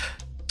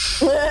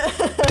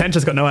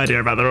 Tencha's got no idea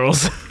about the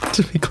rules,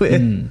 to be clear.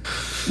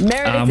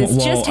 Meredith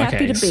is just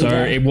happy to be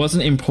there. So it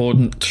wasn't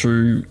important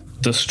to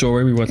the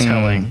story we were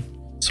telling,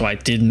 so I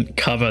didn't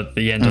cover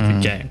the end of the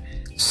game.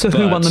 So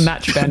who won the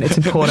match, Ben? It's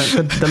important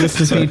that the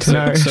listeners need to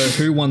know. So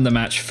who won the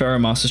match?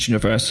 Ferromasters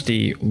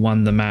University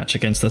won the match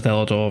against the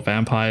Thelador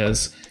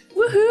Vampires.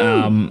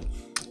 Woohoo!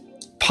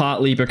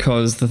 Partly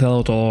because the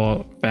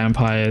Thelador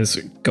Vampires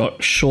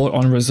got short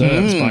on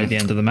reserves by the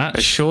end of the match.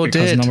 They sure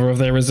because did. a number of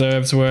their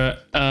reserves were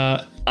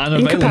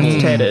unavailable.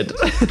 Incapacitated.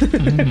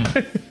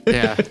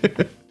 yeah.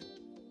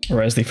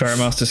 Whereas the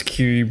Ferromasters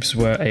Cubes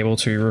were able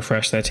to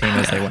refresh their team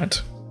as they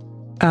went.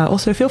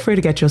 Also, feel free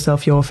to get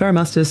yourself your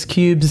Ferromasters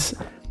Cubes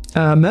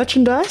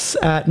merchandise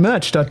at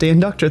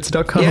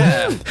merch.dndoctorates.com.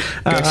 Yeah.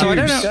 Go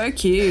Cubes. Go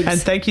Cubes.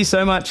 And thank you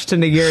so much to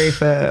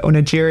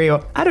Nigiri,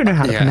 or I don't know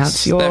how to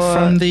pronounce your They're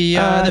from the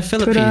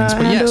Philippines.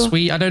 But yes,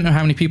 handle. I don't know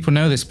how many people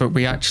know this, but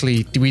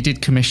we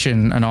did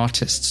commission an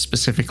artist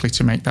specifically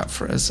to make that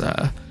for us.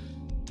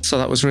 So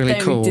that was really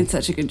cool. They did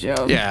such a good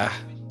job. Yeah.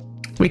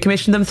 We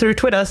commissioned them through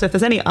Twitter, so if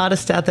there's any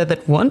artists out there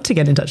that want to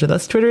get in touch with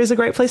us, Twitter is a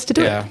great place to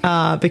do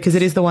it, because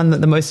it is the one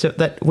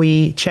that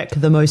we check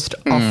the most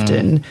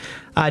often,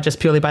 just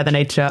purely by the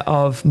nature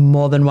of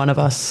more than one of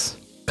us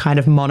kind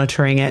of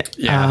monitoring it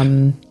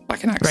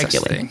like an access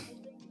regularly. thing.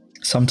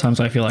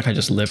 Sometimes I feel like I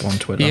just live on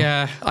Twitter.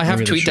 Yeah, I have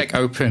really TweetDeck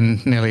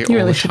open nearly all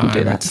really the shouldn't time.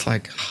 do that. It's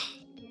like